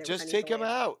know why. Yeah, just take him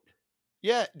out.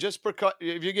 Yeah, just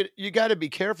if you got to be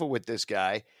careful with this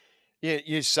guy.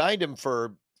 You signed him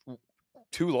for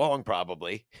too long,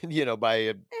 probably,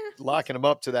 by locking him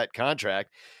up to that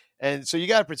contract. And so you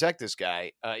got to protect this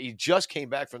guy. He just came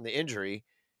back from the injury,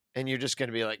 and you're just going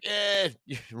to be like,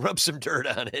 rub some dirt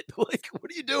on it. Like,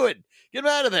 what are you doing? Get him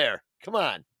out of there. Come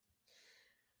on.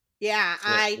 Yeah,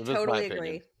 I totally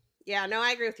agree. Yeah, no,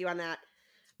 I agree with you on that.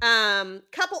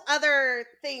 Couple other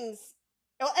things.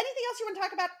 Well, anything else you want to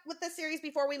talk about with this series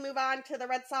before we move on to the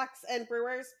Red Sox and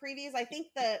Brewers previews? I think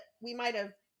that we might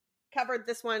have covered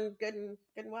this one good and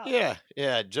well.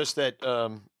 Yeah. Just that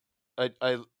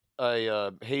I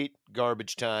hate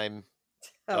garbage time.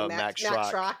 Max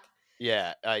Schrock.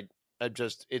 Yeah,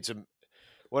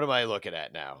 what am I looking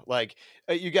at now? Like,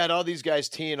 you got all these guys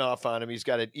teeing off on him. He's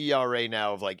got an ERA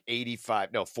now of like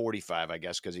 45, I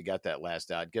guess, because he got that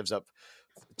last out. Gives up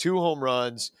 2 home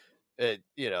runs.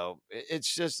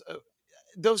 It's just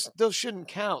those shouldn't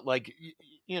count. Like,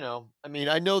 I mean,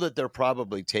 I know that they're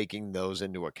probably taking those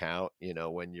into account,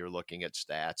 when you're looking at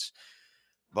stats,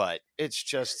 but it's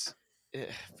just,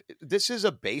 this is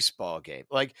a baseball game.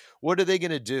 Like, what are they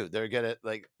going to do? They're going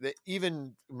to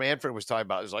even Manfred was talking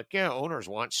about, it was like, yeah, owners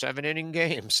want 7-inning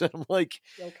games. And I'm like,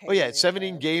 okay, oh yeah,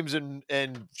 7-inning games and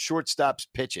shortstops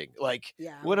pitching. Like,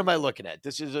 yeah, what am I looking at?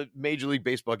 This is a Major League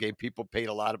Baseball game. People paid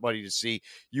a lot of money to see.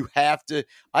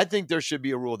 I think there should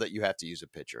be a rule that you have to use a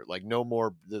pitcher. Like, no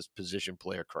more this position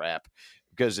player crap,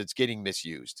 because it's getting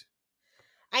misused.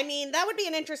 I mean, that would be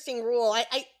an interesting rule.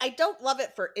 I don't love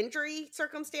it for injury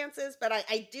circumstances, but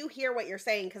I do hear what you're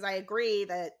saying, because I agree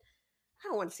that I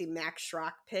don't want to see Max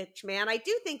Schrock pitch, man. I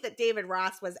do think that David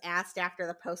Ross was asked after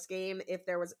the post game if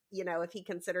there was, if he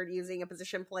considered using a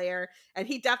position player, and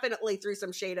he definitely threw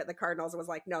some shade at the Cardinals and was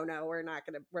like, no, we're not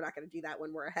gonna do that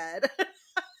when we're ahead.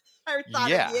 I thought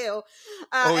of you,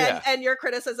 and your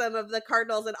criticism of the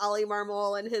Cardinals and Ollie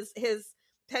Marmol and his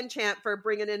penchant for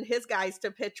bringing in his guys to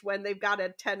pitch when they've got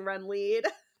a 10-run lead.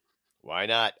 Why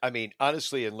not? I mean,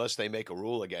 honestly, unless they make a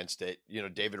rule against it,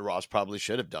 David Ross probably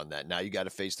should have done that. Now you got to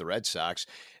face the Red Sox.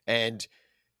 And,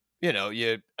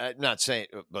 you're not saying,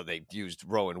 but they used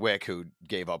Rowan Wick, who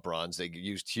gave up runs. They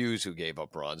used Hughes, who gave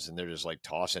up runs, and they're just like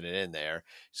tossing it in there.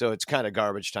 So it's kind of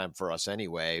garbage time for us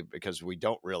anyway, because we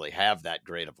don't really have that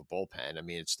great of a bullpen. I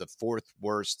mean, it's the 4th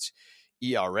worst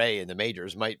ERA in the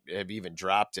majors, might have even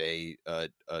dropped a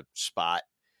spot.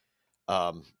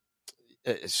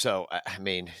 So, I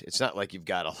mean, it's not like you've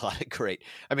got a lot of great,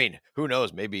 I mean, who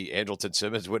knows? Maybe Andrelton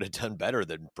Simmons would have done better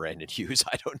than Brandon Hughes.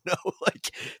 I don't know. Like,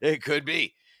 it could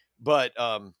be, but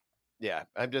Yeah,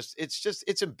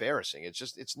 it's embarrassing.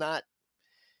 It's not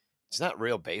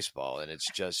real baseball, and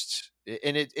it's just,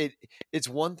 and it's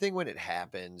one thing when it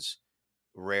happens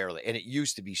rarely, and it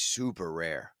used to be super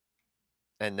rare,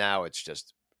 and now it's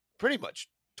just pretty much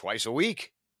twice a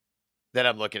week that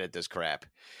I'm looking at this crap.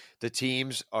 The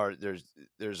teams are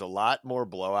there's a lot more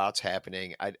blowouts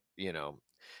happening. I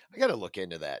got to look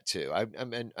into that too.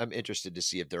 I'm interested to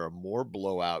see if there are more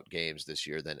blowout games this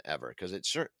year than ever, because it's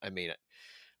sure. I mean,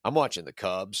 I'm watching the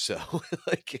Cubs, so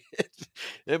like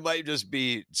it might just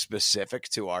be specific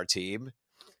to our team,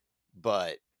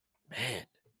 but man,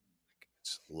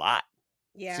 it's a lot.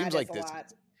 Yeah, Seems it is like a this.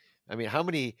 lot. I mean, how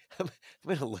many? I'm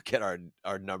going to look at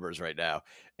our numbers right now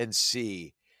and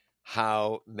see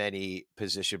how many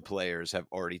position players have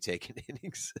already taken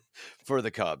innings for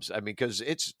the Cubs. I mean, because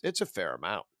it's a fair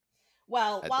amount.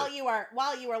 Well, At the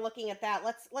while you are looking at that,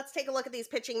 let's take a look at these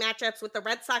pitching matchups with the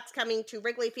Red Sox coming to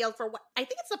Wrigley Field for what I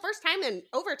think it's the first time in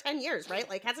over 10 years, right?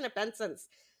 Like hasn't it been since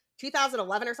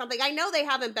 2011 or something? I know they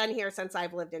haven't been here since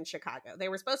I've lived in Chicago. They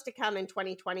were supposed to come in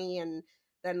 2020 and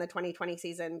then the 2020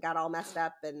 season got all messed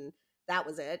up and that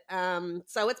was it.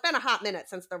 So it's been a hot minute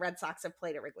since the Red Sox have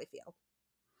played at Wrigley Field.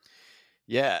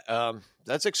 Yeah,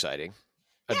 that's exciting.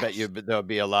 I bet Yeah. you there'll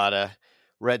be a lot of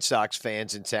Red Sox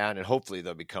fans in town, and hopefully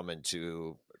they'll be coming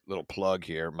to little plug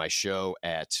here. My show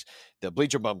at the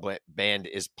Bleacher Bum Band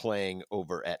is playing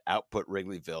over at Output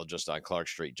Wrigleyville, just on Clark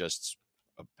Street, just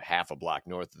half a block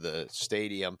north of the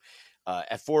stadium,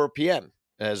 at 4 p.m.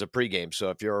 as a pregame.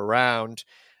 So if you're around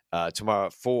tomorrow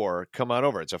at 4, come on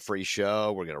over. It's a free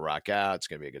show. We're gonna rock out. It's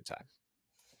gonna be a good time,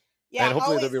 Yeah, and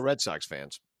hopefully there'll always be Red Sox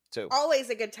fans too. always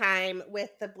a good time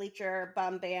with the Bleacher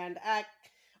Bum Band.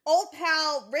 Old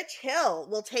pal Rich Hill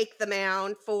will take the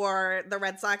mound for the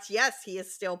Red Sox. Yes, he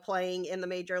is still playing in the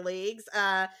major leagues.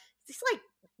 He's like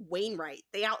Wainwright.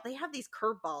 They have these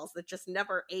curveballs that just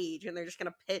never age, and they're just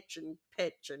gonna pitch and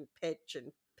pitch and pitch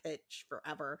and pitch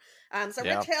forever. So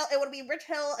Yeah. Rich Hill, it would be Rich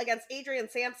Hill against Adrian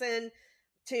Sampson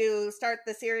to start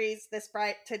the series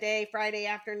Friday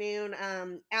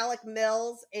afternoon. Alec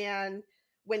Mills and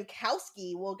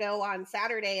Winkowski will go on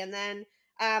Saturday, and then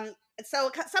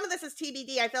so some of this is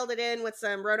TBD. I filled it in with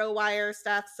some RotoWire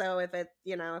stuff, so if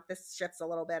this shifts a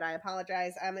little bit, I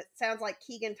apologize. It sounds like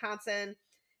Keegan Thompson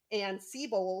and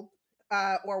Siebold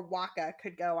or Waka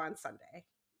could go on Sunday.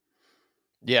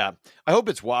 Yeah, I hope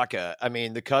it's Waka. I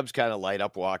mean, the Cubs kind of light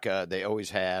up Waka. They always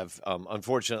have.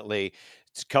 Unfortunately,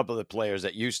 it's a couple of the players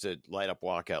that used to light up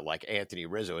Waka, like Anthony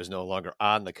Rizzo, is no longer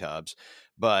on the Cubs.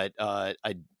 But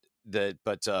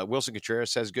Wilson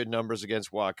Contreras has good numbers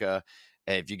against Waka.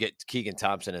 And if you get Keegan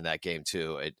Thompson in that game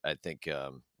too, I think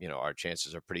our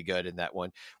chances are pretty good in that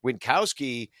one.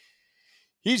 Winkowski,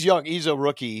 he's young. He's a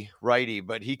rookie righty,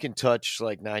 but he can touch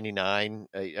like 99.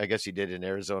 I guess he did in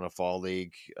Arizona Fall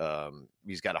League.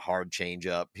 He's got a hard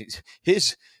changeup.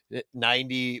 His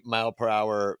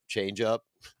 90-mile-per-hour changeup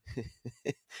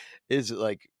is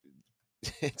like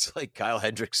it's like Kyle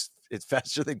Hendricks. It's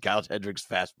faster than Kyle Hendricks'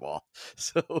 fastball.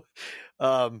 So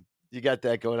you got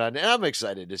that going on, and I'm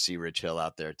excited to see Rich Hill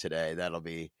out there today. That'll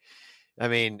be. I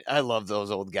mean, I love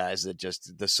those old guys that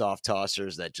just the soft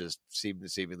tossers that just seem to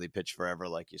seemingly pitch forever,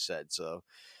 like you said. So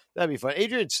that'd be fun.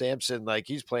 Adrian Sampson, like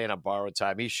he's playing on borrowed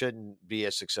time. He shouldn't be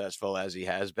as successful as he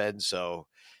has been. So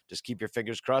just keep your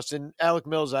fingers crossed. And Alec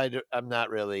Mills, I'm not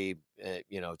really,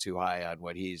 too high on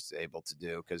what he's able to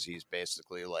do because he's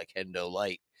basically like Hendo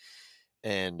light.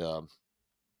 And the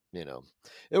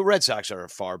Red Sox are a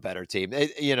far better team.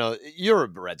 You're a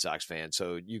Red Sox fan,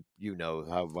 so you know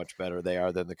how much better they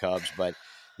are than the Cubs. But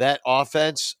that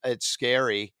offense, it's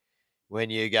scary when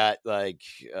you got like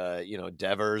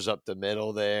Devers up the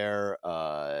middle there.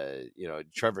 Trevor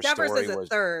Devers Story is a was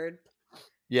third.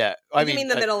 yeah. I You mean mean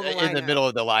the middle of the in the lineup? middle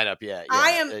of the lineup. Yeah,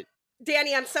 I yeah. am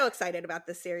Danny, I'm so excited about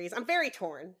this series. I'm very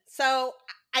torn. So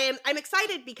I'm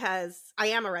excited because I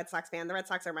am a Red Sox fan. The Red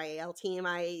Sox are my AL team.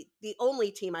 The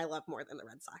only team I love more than the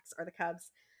Red Sox are the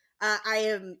Cubs. I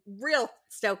am real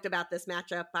stoked about this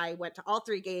matchup. I went to all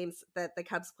 3 games that the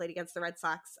Cubs played against the Red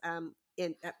Sox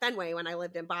at Fenway when I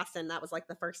lived in Boston. That was like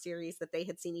the first series that they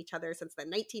had seen each other since the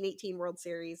 1918 World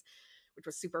Series, which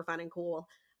was super fun and cool.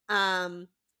 I'm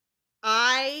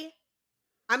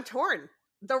torn.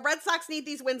 The Red Sox need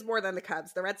these wins more than the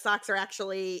Cubs. The Red Sox are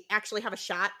actually have a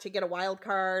shot to get a wild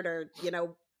card or,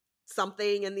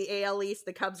 something in the AL East.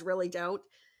 The Cubs really don't.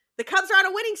 The Cubs are on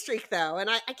a winning streak though, and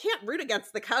I can't root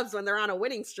against the Cubs when they're on a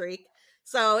winning streak.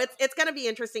 So it's going to be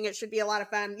interesting. It should be a lot of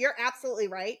fun. You're absolutely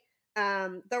right.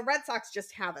 The Red Sox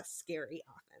just have a scary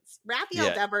offense. Rafael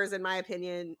Yeah. Devers, in my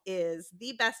opinion, is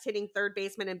the best hitting third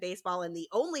baseman in baseball and the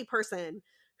only person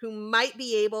who might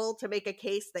be able to make a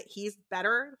case that he's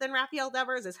better than Rafael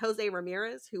Devers is Jose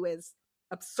Ramirez, who is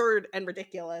absurd and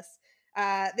ridiculous.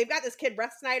 They've got this kid,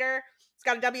 Russ Snyder. He's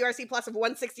got a WRC plus of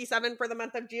 167 for the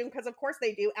month of June, because of course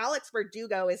they do. Alex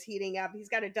Verdugo is heating up. He's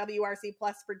got a WRC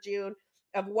plus for June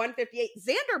of 158.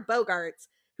 Xander Bogaerts,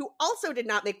 who also did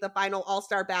not make the final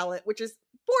All-Star ballot, which is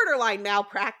borderline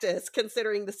malpractice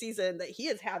considering the season that he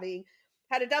is having,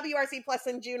 had a WRC plus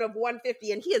in June of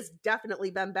 150, and he has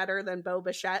definitely been better than Bo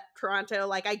Bichette. Toronto,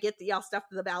 like, I get that y'all stuffed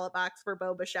the ballot box for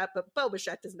Bo Bichette, but Bo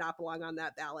Bichette does not belong on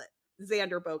that ballot.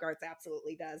 Xander Bogaerts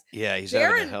absolutely does. Yeah, he's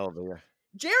having a hell of a year.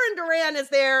 Jarren Duran is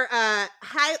there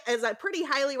as a pretty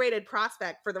highly rated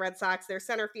prospect for the Red Sox. Their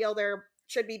center fielder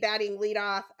should be batting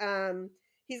leadoff.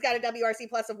 He's got a WRC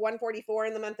plus of 144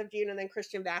 in the month of June, and then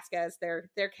Christian Vasquez, their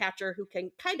catcher, who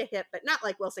can kind of hit, but not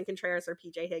like Wilson Contreras or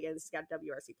PJ Higgins. He's got a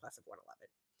WRC plus of 111.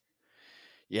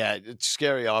 Yeah, it's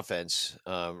scary offense,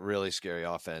 really scary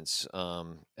offense.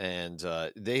 And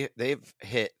they've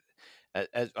hit.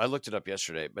 I looked it up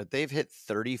yesterday, but they've hit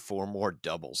 34 more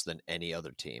doubles than any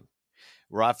other team.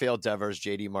 Rafael Devers,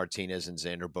 JD Martinez, and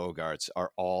Xander Bogaerts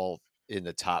are all in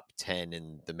the top 10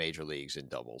 in the major leagues in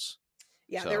doubles.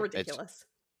 Yeah, so they're ridiculous.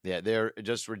 They're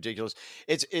just ridiculous.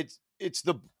 It's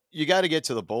you got to get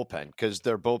to the bullpen, because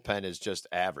their bullpen is just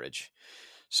average.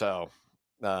 So,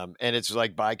 and it's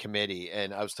like by committee.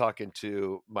 And I was talking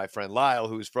to my friend Lyle,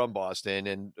 who's from Boston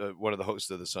and one of the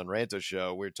hosts of the Son Ranto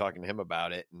show. We were talking to him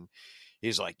about it, and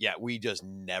he's like, yeah, we just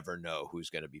never know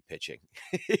who's going to be pitching.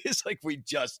 It's like, we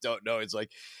just don't know. It's like,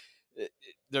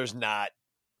 there's not,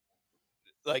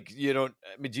 like, you don't,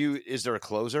 I mean, is there a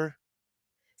closer?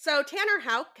 So Tanner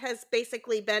Houck has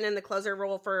basically been in the closer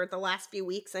role for the last few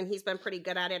weeks, and he's been pretty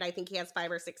good at it. I think he has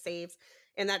 5 or 6 saves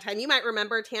in that time. You might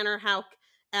remember Tanner Houck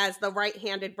as the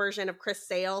right-handed version of Chris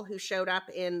Sale, who showed up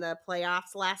in the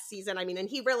playoffs last season. I mean, and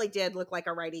he really did look like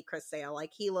a righty Chris Sale.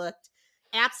 Like, he looked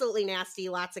absolutely nasty,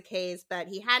 lots of Ks, but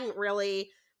he hadn't really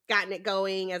gotten it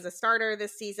going as a starter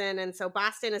this season. And so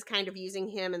Boston is kind of using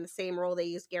him in the same role they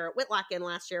used Garrett Whitlock in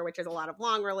last year, which is a lot of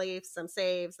long reliefs, some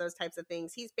saves, those types of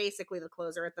things. He's basically the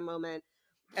closer at the moment,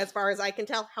 as far as I can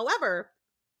tell. However,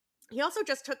 he also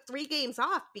just took 3 games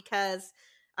off because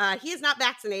he is not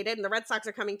vaccinated, and the Red Sox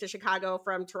are coming to Chicago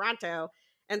from Toronto.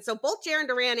 And so both Jarren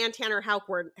Duran and Tanner Houck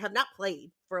have not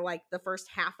played for like the first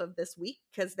half of this week,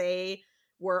 because they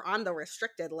were on the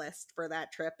restricted list for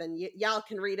that trip. And y'all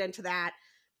can read into that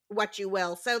what you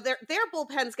will. So their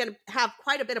bullpen's going to have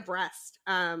quite a bit of rest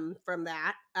from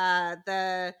that.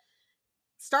 The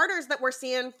starters that we're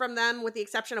seeing from them, with the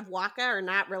exception of Waka, are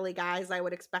not really guys I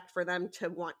would expect for them to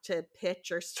want to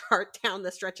pitch or start down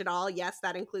the stretch at all. Yes,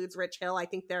 that includes Rich Hill. I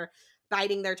think they're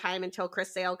biding their time until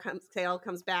Chris Sale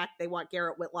comes back. They want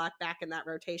Garrett Whitlock back in that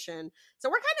rotation. So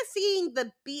we're kind of seeing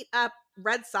the beat up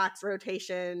Red Sox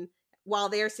rotation while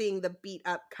they're seeing the beat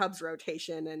up Cubs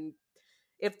rotation. And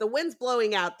if the wind's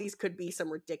blowing out, these could be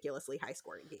some ridiculously high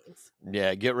scoring games.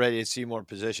 Yeah, get ready to see more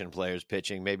position players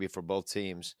pitching, maybe for both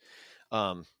teams.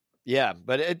 Yeah,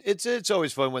 but it's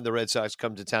always fun when the Red Sox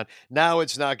come to town. Now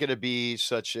it's not going to be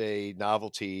such a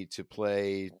novelty to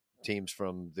play teams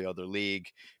from the other league,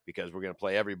 because we're going to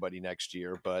play everybody next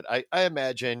year. But I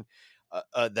imagine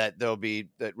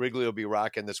that Wrigley will be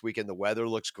rocking this weekend. The weather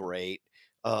looks great.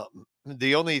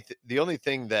 The only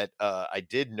thing that I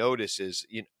did notice is,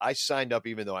 I signed up,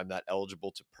 even though I'm not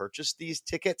eligible to purchase these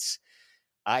tickets.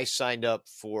 I signed up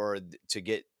to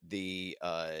get the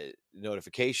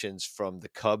notifications from the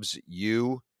Cubs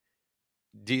U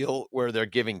deal, where they're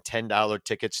giving $10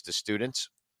 tickets to students.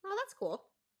 Oh, that's cool.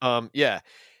 Yeah.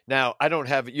 Now,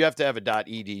 you have to have a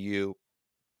 .edu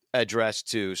address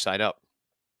to sign up.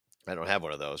 I don't have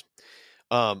one of those.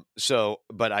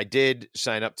 But I did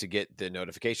sign up to get the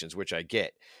notifications, which I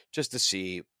get just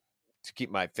to keep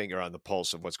my finger on the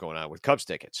pulse of what's going on with Cubs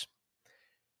tickets.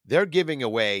 They're giving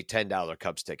away $10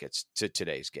 Cubs tickets to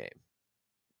today's game,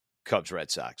 Cubs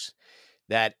Red Sox.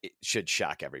 That should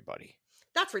shock everybody.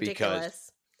 That's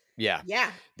ridiculous. Yeah.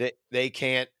 They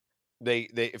can't.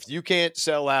 If you can't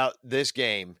sell out this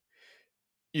game,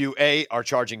 you are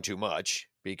charging too much,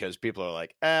 because people are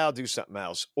like, I'll do something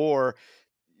else. Or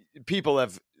people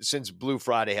have, since Blue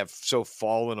Friday, have so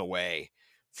fallen away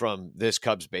from this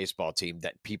Cubs baseball team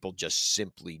that people just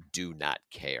simply do not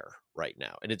care right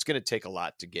now. And it's going to take a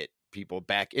lot to get people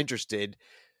back interested,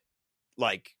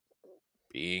 like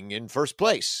being in first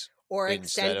place. Or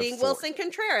extending Wilson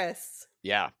Contreras.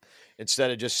 Yeah.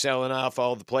 Instead of just selling off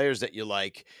all the players that you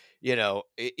like,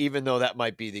 even though that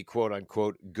might be the quote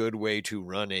unquote good way to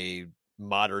run a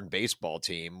modern baseball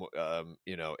team,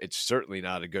 it's certainly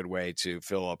not a good way to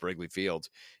fill up Wrigley Field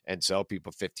and sell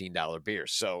people $15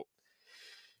 beers. So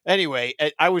Anyway,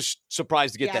 I was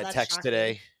surprised to get Yeah, that that's text shocking.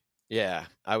 today. Yeah,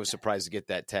 I was surprised to get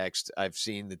that text. I've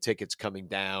seen the tickets coming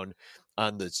down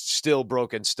on the still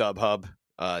broken StubHub.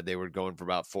 They were going for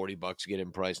about $40 to get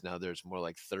in price. Now there's more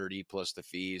like 30 plus the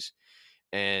fees.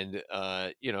 And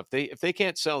if they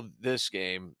can't sell this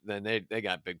game, then they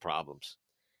got big problems.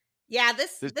 Yeah,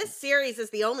 this This, this series is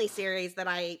the only series that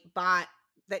I bought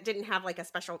that didn't have like a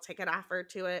special ticket offer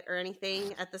to it or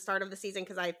anything at the start of the season,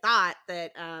 because I thought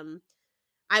that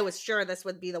I was sure this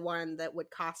would be the one that would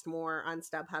cost more on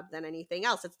StubHub than anything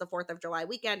else. It's the 4th of July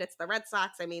weekend. It's the Red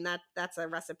Sox. I mean, that's a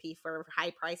recipe for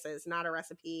high prices, not a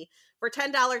recipe for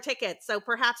 $10 tickets. So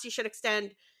perhaps you should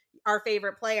extend our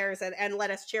favorite players and let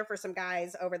us cheer for some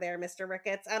guys over there, Mr.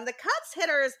 Ricketts. The Cubs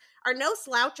hitters are no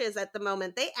slouches at the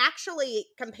moment. They actually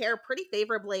compare pretty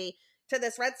favorably to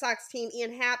this Red Sox team.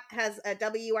 Ian Happ has a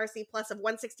WRC plus of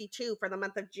 162 for the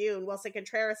month of June. Wilson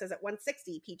Contreras is at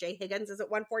 160. PJ Higgins is at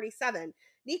 147.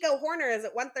 Nico Horner is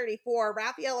at 134.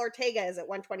 Rafael Ortega is at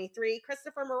 123.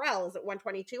 Christopher Morel is at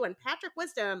 122. And Patrick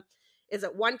Wisdom is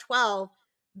at 112.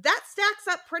 That stacks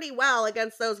up pretty well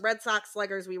against those Red Sox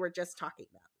sluggers we were just talking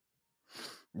about.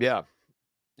 yeah.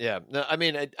 Yeah, no, I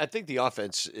mean, I think the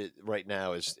offense right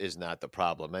now is not the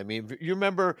problem. I mean, you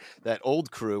remember that old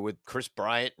crew with Chris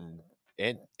Bryant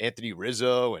and Anthony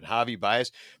Rizzo and Javi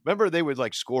Baez? Remember they would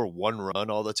like score one run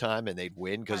all the time and they'd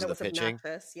win because God, of it the was pitching.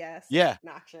 obnoxious. Yes, Yeah,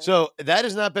 obnoxious. so that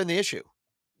has not been the issue.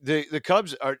 The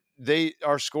Cubs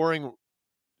are scoring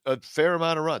a fair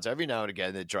amount of runs. Every now and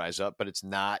again it dries up, but it's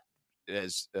not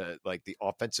as like the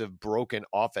offensive broken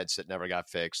offense that never got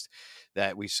fixed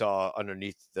that we saw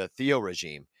underneath the Theo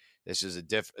regime. This is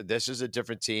a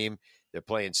different team. They're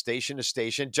playing station to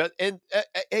station.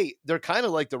 Hey, they're kind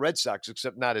of like the Red Sox,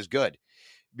 except not as good,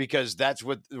 because that's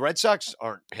what the Red Sox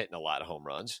aren't hitting a lot of home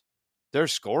runs. They're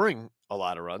scoring a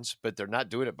lot of runs, but they're not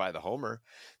doing it by the homer.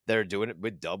 They're doing it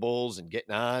with doubles and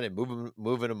getting on and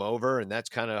moving them over, and that's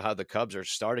kind of how the Cubs are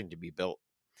starting to be built.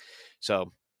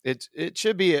 So it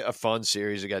should be a fun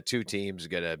series. We got two teams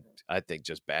gonna, I think,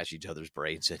 just bash each other's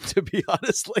brains in. To be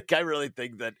honest, like I really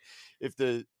think that if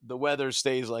the weather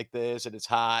stays like this and it's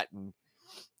hot and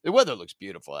the weather looks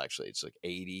beautiful, actually, it's like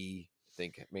 80, I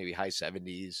think maybe high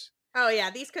 70s. Oh yeah,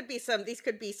 these could be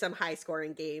some high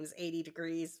scoring games. 80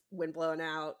 degrees, wind blowing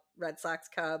out, Red Sox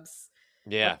Cubs.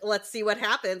 Yeah, Let's see what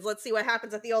happens. Let's see what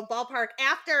happens at the old ballpark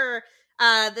after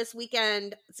this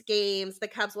weekend's games. The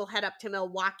Cubs will head up to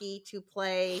Milwaukee to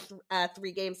play a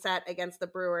 3-game set against the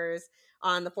Brewers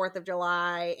on the 4th of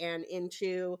July and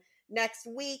into next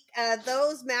week.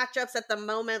 Those matchups at the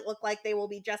moment look like they will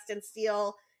be Justin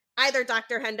Steele, either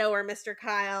Dr. Hendo or Mr.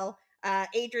 Kyle.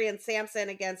 Adrian Sampson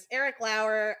against Eric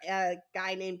Lauer, a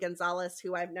guy named Gonzalez,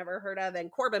 who I've never heard of,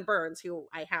 and Corbin Burns, who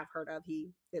I have heard of. He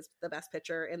is the best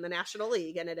pitcher in the National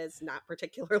League, and it is not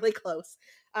particularly close.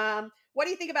 What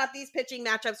do you think about these pitching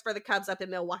matchups for the Cubs up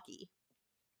in Milwaukee?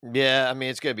 yeah. I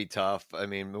mean, it's gonna be tough. I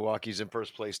mean, Milwaukee's in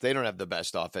first place. They don't have the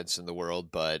best offense in the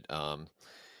world, but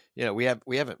we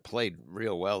haven't played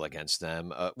real well against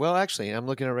them. Well, actually, I'm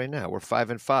looking at it right now. We're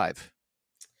 5-5.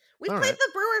 We've All played right.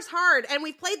 the Brewers hard, and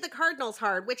we've played the Cardinals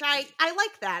hard, which I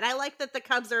like that. I like that the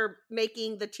Cubs are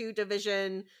making the two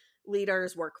division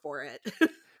leaders work for it.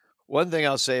 One thing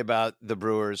I'll say about the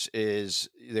Brewers is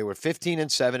they were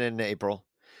 15-7 in April,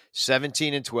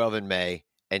 17-12 in May,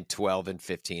 and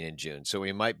 12-15 in June. So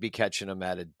we might be catching them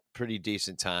at a pretty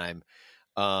decent time.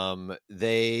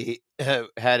 They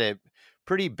had a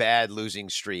pretty bad losing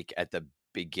streak at the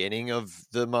beginning of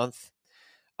the month.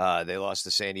 They lost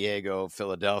to San Diego,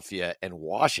 Philadelphia, and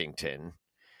Washington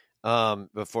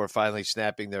before finally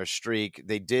snapping their streak.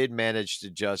 They did manage to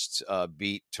just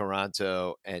beat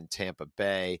Toronto and Tampa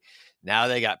Bay. Now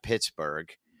they got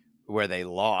Pittsburgh, where they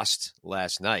lost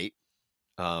last night,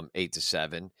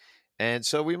 8-7. And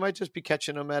so we might just be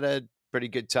catching them at a pretty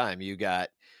good time. You got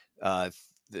the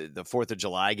 4th of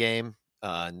July game,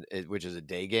 which is a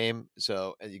day game.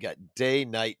 So you got day,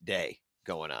 night, day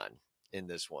going on in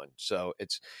this one. So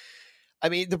I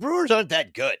mean, the Brewers aren't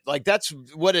that good. Like, that's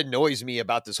what annoys me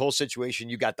about this whole situation.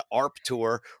 You got the ARP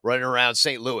tour running around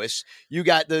St. Louis. You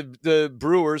got the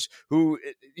Brewers who,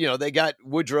 they got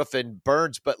Woodruff and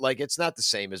Burns, but like, it's not the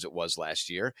same as it was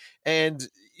last year. And,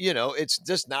 it's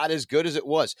just not as good as it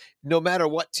was. No matter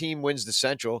what team wins the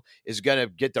Central is going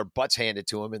to get their butts handed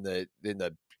to them in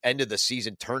the end of the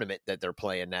season tournament that they're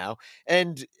playing now.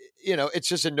 And, it's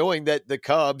just annoying that the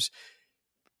Cubs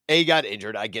got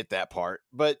injured. I get that part,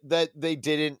 but that they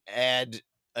didn't add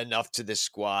enough to this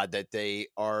squad that they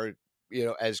are,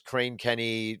 as Crane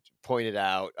Kenny pointed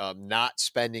out, not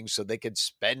spending so they could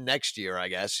spend next year, I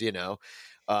guess,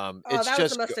 Oh, It's that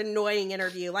was the just most annoying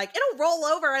interview. Like, it'll roll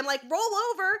over. I'm like, roll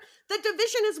over. The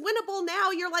division is winnable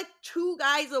now. You're like 2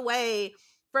 guys away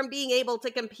from being able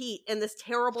to compete in this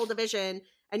terrible division,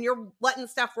 and you're letting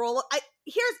stuff roll.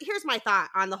 Here's my thought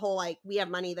on the whole, like, we have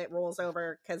money that rolls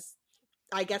over because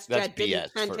I guess that's Jed didn't BS.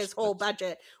 spend his First, whole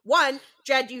budget. One,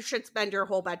 Jed, you should spend your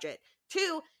whole budget.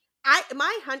 Two,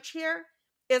 my hunch here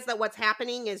is that what's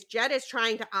happening is Jed is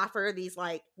trying to offer these,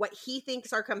 like, what he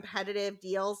thinks are competitive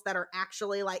deals that are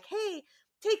actually like, hey,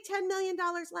 take $10 million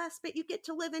less, but you get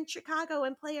to live in Chicago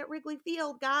and play at Wrigley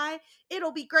Field, guy.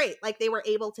 It'll be great. Like they were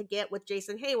able to get with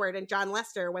Jason Hayward and John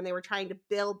Lester when they were trying to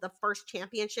build the first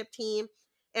championship team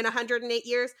in 108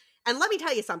 years. And let me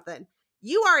tell you something.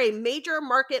 You are a major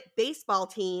market baseball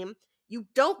team. You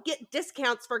don't get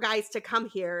discounts for guys to come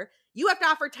here. You have to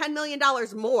offer $10 million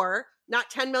more,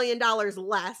 not $10 million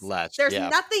less. There's yeah,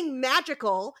 nothing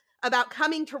magical about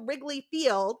coming to Wrigley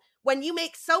Field. When you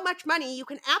make so much money, you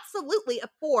can absolutely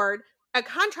afford a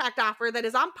contract offer that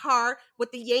is on par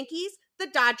with the Yankees, the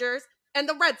Dodgers, and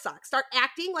the Red Sox. Start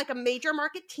acting like a major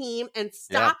market team and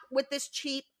yeah. stop with this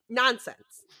cheap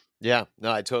nonsense. Yeah,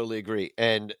 no, I totally agree,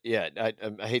 and yeah,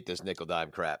 I hate this nickel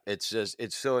dime crap. It's just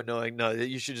it's so annoying. No,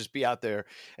 you should just be out there,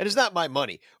 and it's not my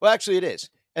money. Well, actually, it is,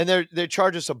 and they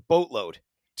charge us a boatload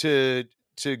to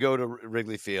go to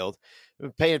Wrigley Field.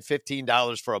 We're paying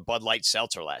 $15 for a Bud Light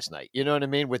seltzer last night. You know what I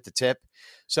mean with the tip.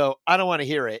 So I don't want to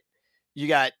hear it. You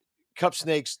got cup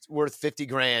snakes worth 50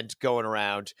 grand going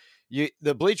around.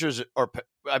 The bleachers are.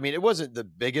 I mean, it wasn't the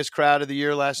biggest crowd of the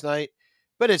year last night,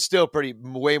 but it's still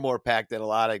way more packed than a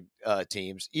lot of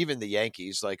teams. Even the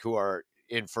Yankees, like who are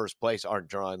in first place, aren't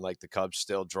drawing like the Cubs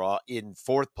still draw in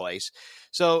fourth place.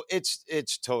 So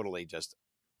it's totally just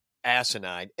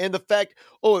asinine. And the fact,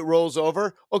 it rolls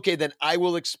over. Okay, then I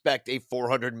will expect a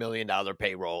 $400 million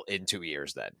payroll in 2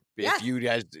 years. Then, if Yes. you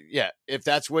guys,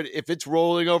 if it's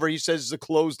rolling over, he says it's a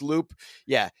closed loop.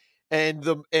 Yeah. And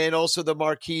also the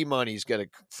marquee money is going to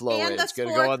flow And in. the It's going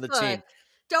to go sports on the book. team.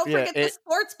 Don't Yeah. forget the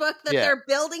sports book that Yeah. they're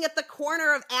building at the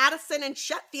corner of Addison and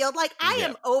Sheffield. Like, I Yeah.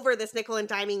 am over this nickel and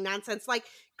diming nonsense. Like,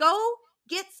 go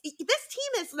get this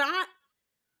team is not.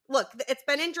 Look, it's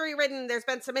been injury ridden. There's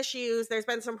been some issues. There's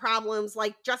been some problems.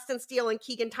 Like Justin Steele and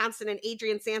Keegan Thompson and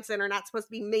Adrian Sampson are not supposed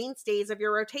to be mainstays of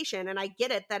your rotation. And I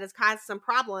get it. That has caused some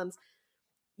problems.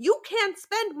 You can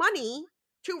spend money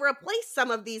to replace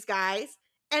some of these guys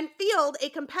and field a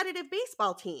competitive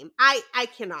baseball team. I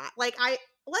cannot.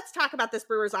 Let's talk about this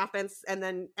Brewers offense and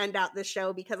then end out this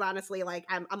show, because honestly, like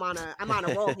I'm on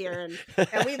a roll here,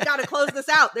 and we've got to close this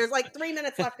out. There's like 3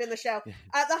 minutes left in the show. The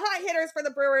hot hitters for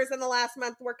the Brewers in the last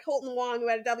month were Colton Wong, who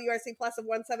had a WRC plus of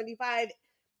 175,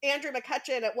 Andrew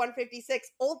McCutcheon at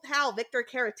 156, old pal Victor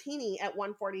Caratini at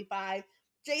 145,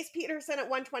 Jace Peterson at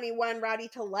 121, Rowdy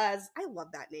Tellez, I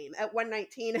love that name, at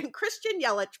 119, and Christian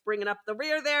Yelich bringing up the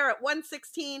rear there at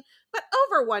 116, but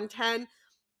over 110,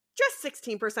 just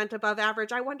 16% above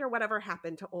average. I wonder whatever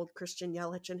happened to old Christian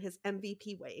Yelich and his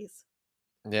MVP ways.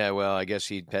 Yeah, well, I guess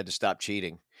he had to stop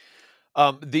cheating.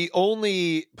 The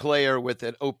only player with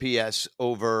an OPS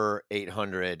over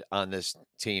 800 on this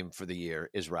team for the year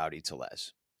is Rowdy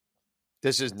Tellez.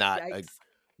 This is not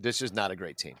Yikes. a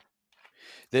great team.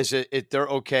 They're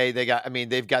okay.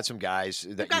 They've got some guys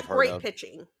that They've you've got heard great of.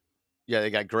 pitching. Yeah,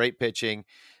 they got great pitching.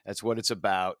 That's what it's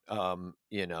about.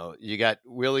 You got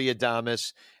Willie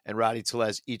Adames and Rowdy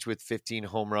Tellez each with 15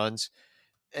 home runs.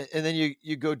 And then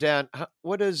you go down.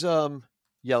 What does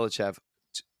Yelich have?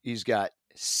 He's got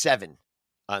 7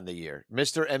 on the year.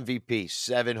 Mr. MVP,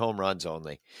 7 home runs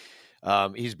only.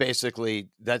 He's basically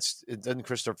doesn't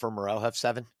Christopher Morel have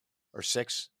 7 or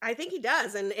 6? I think he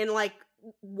does, and in like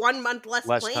 1 month less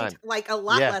playing Time. like a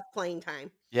lot Yeah. less playing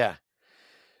time. Yeah.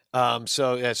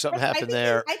 So yeah, something happened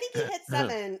there. I think he hit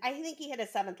 7. I think he hit his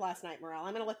 7th last night, Morel.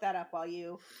 I'm going to look that up while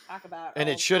you talk about. And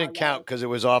it shouldn't count because it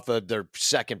was off of their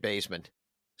second baseman.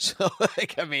 So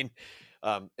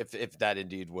if that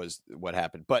indeed was what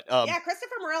happened, but yeah,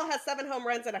 Christopher Morel has 7 home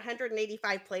runs and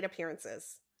 185 plate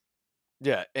appearances.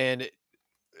 Yeah, and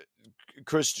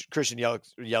Christian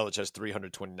Yelich has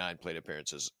 329 plate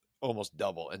appearances, almost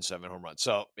double, and 7 home runs.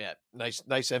 So yeah, nice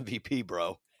MVP,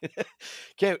 bro.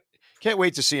 Can't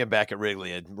wait to see him back at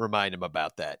Wrigley and remind him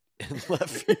about that in left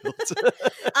field.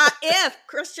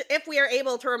 If we are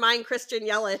able to remind Christian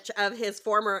Yelich of his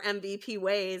former MVP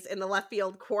ways in the left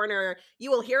field corner, you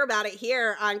will hear about it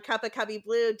here on Cup of Cubby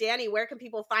Blue. Danny, where can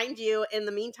people find you in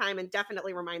the meantime, and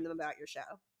definitely remind them about your show?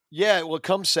 Yeah, well,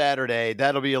 come Saturday,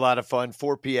 that'll be a lot of fun.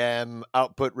 4 p.m.,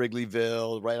 Output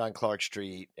Wrigleyville, right on Clark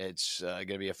Street. It's going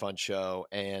to be a fun show.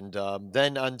 And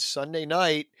then on Sunday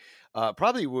night,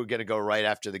 probably we're going to go right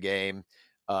after the game.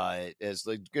 As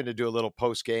they're going to do a little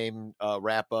post game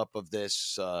wrap up of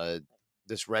this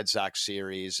Red Sox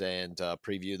series and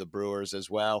preview the Brewers as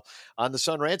well on the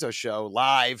Son Ranto Show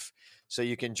live. So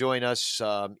you can join us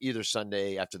either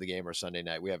Sunday after the game or Sunday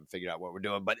night. We haven't figured out what we're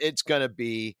doing, but it's going to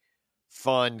be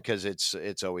fun because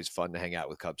it's always fun to hang out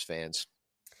with Cubs fans.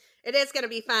 It is going to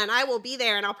be fun. I will be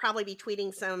there, and I'll probably be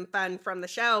tweeting some fun from the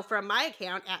show from my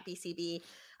account at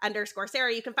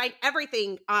BCB_Sarah. You can find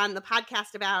everything on the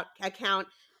podcast about account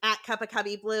at Cup of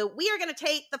Cubby Blue. We are going to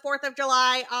take the 4th of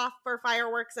July off for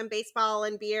fireworks and baseball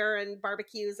and beer and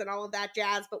barbecues and all of that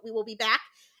jazz, but we will be back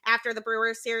after the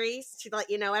Brewers series to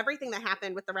let you know everything that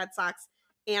happened with the Red Sox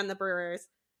and the Brewers.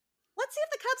 Let's see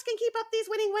if the Cubs can keep up these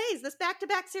winning ways. This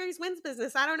back-to-back series wins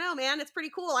business. I don't know, man. It's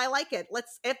pretty cool. I like it.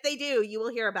 If they do, you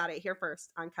will hear about it here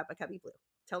first on Cup of Cubby Blue.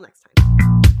 Till next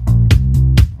time.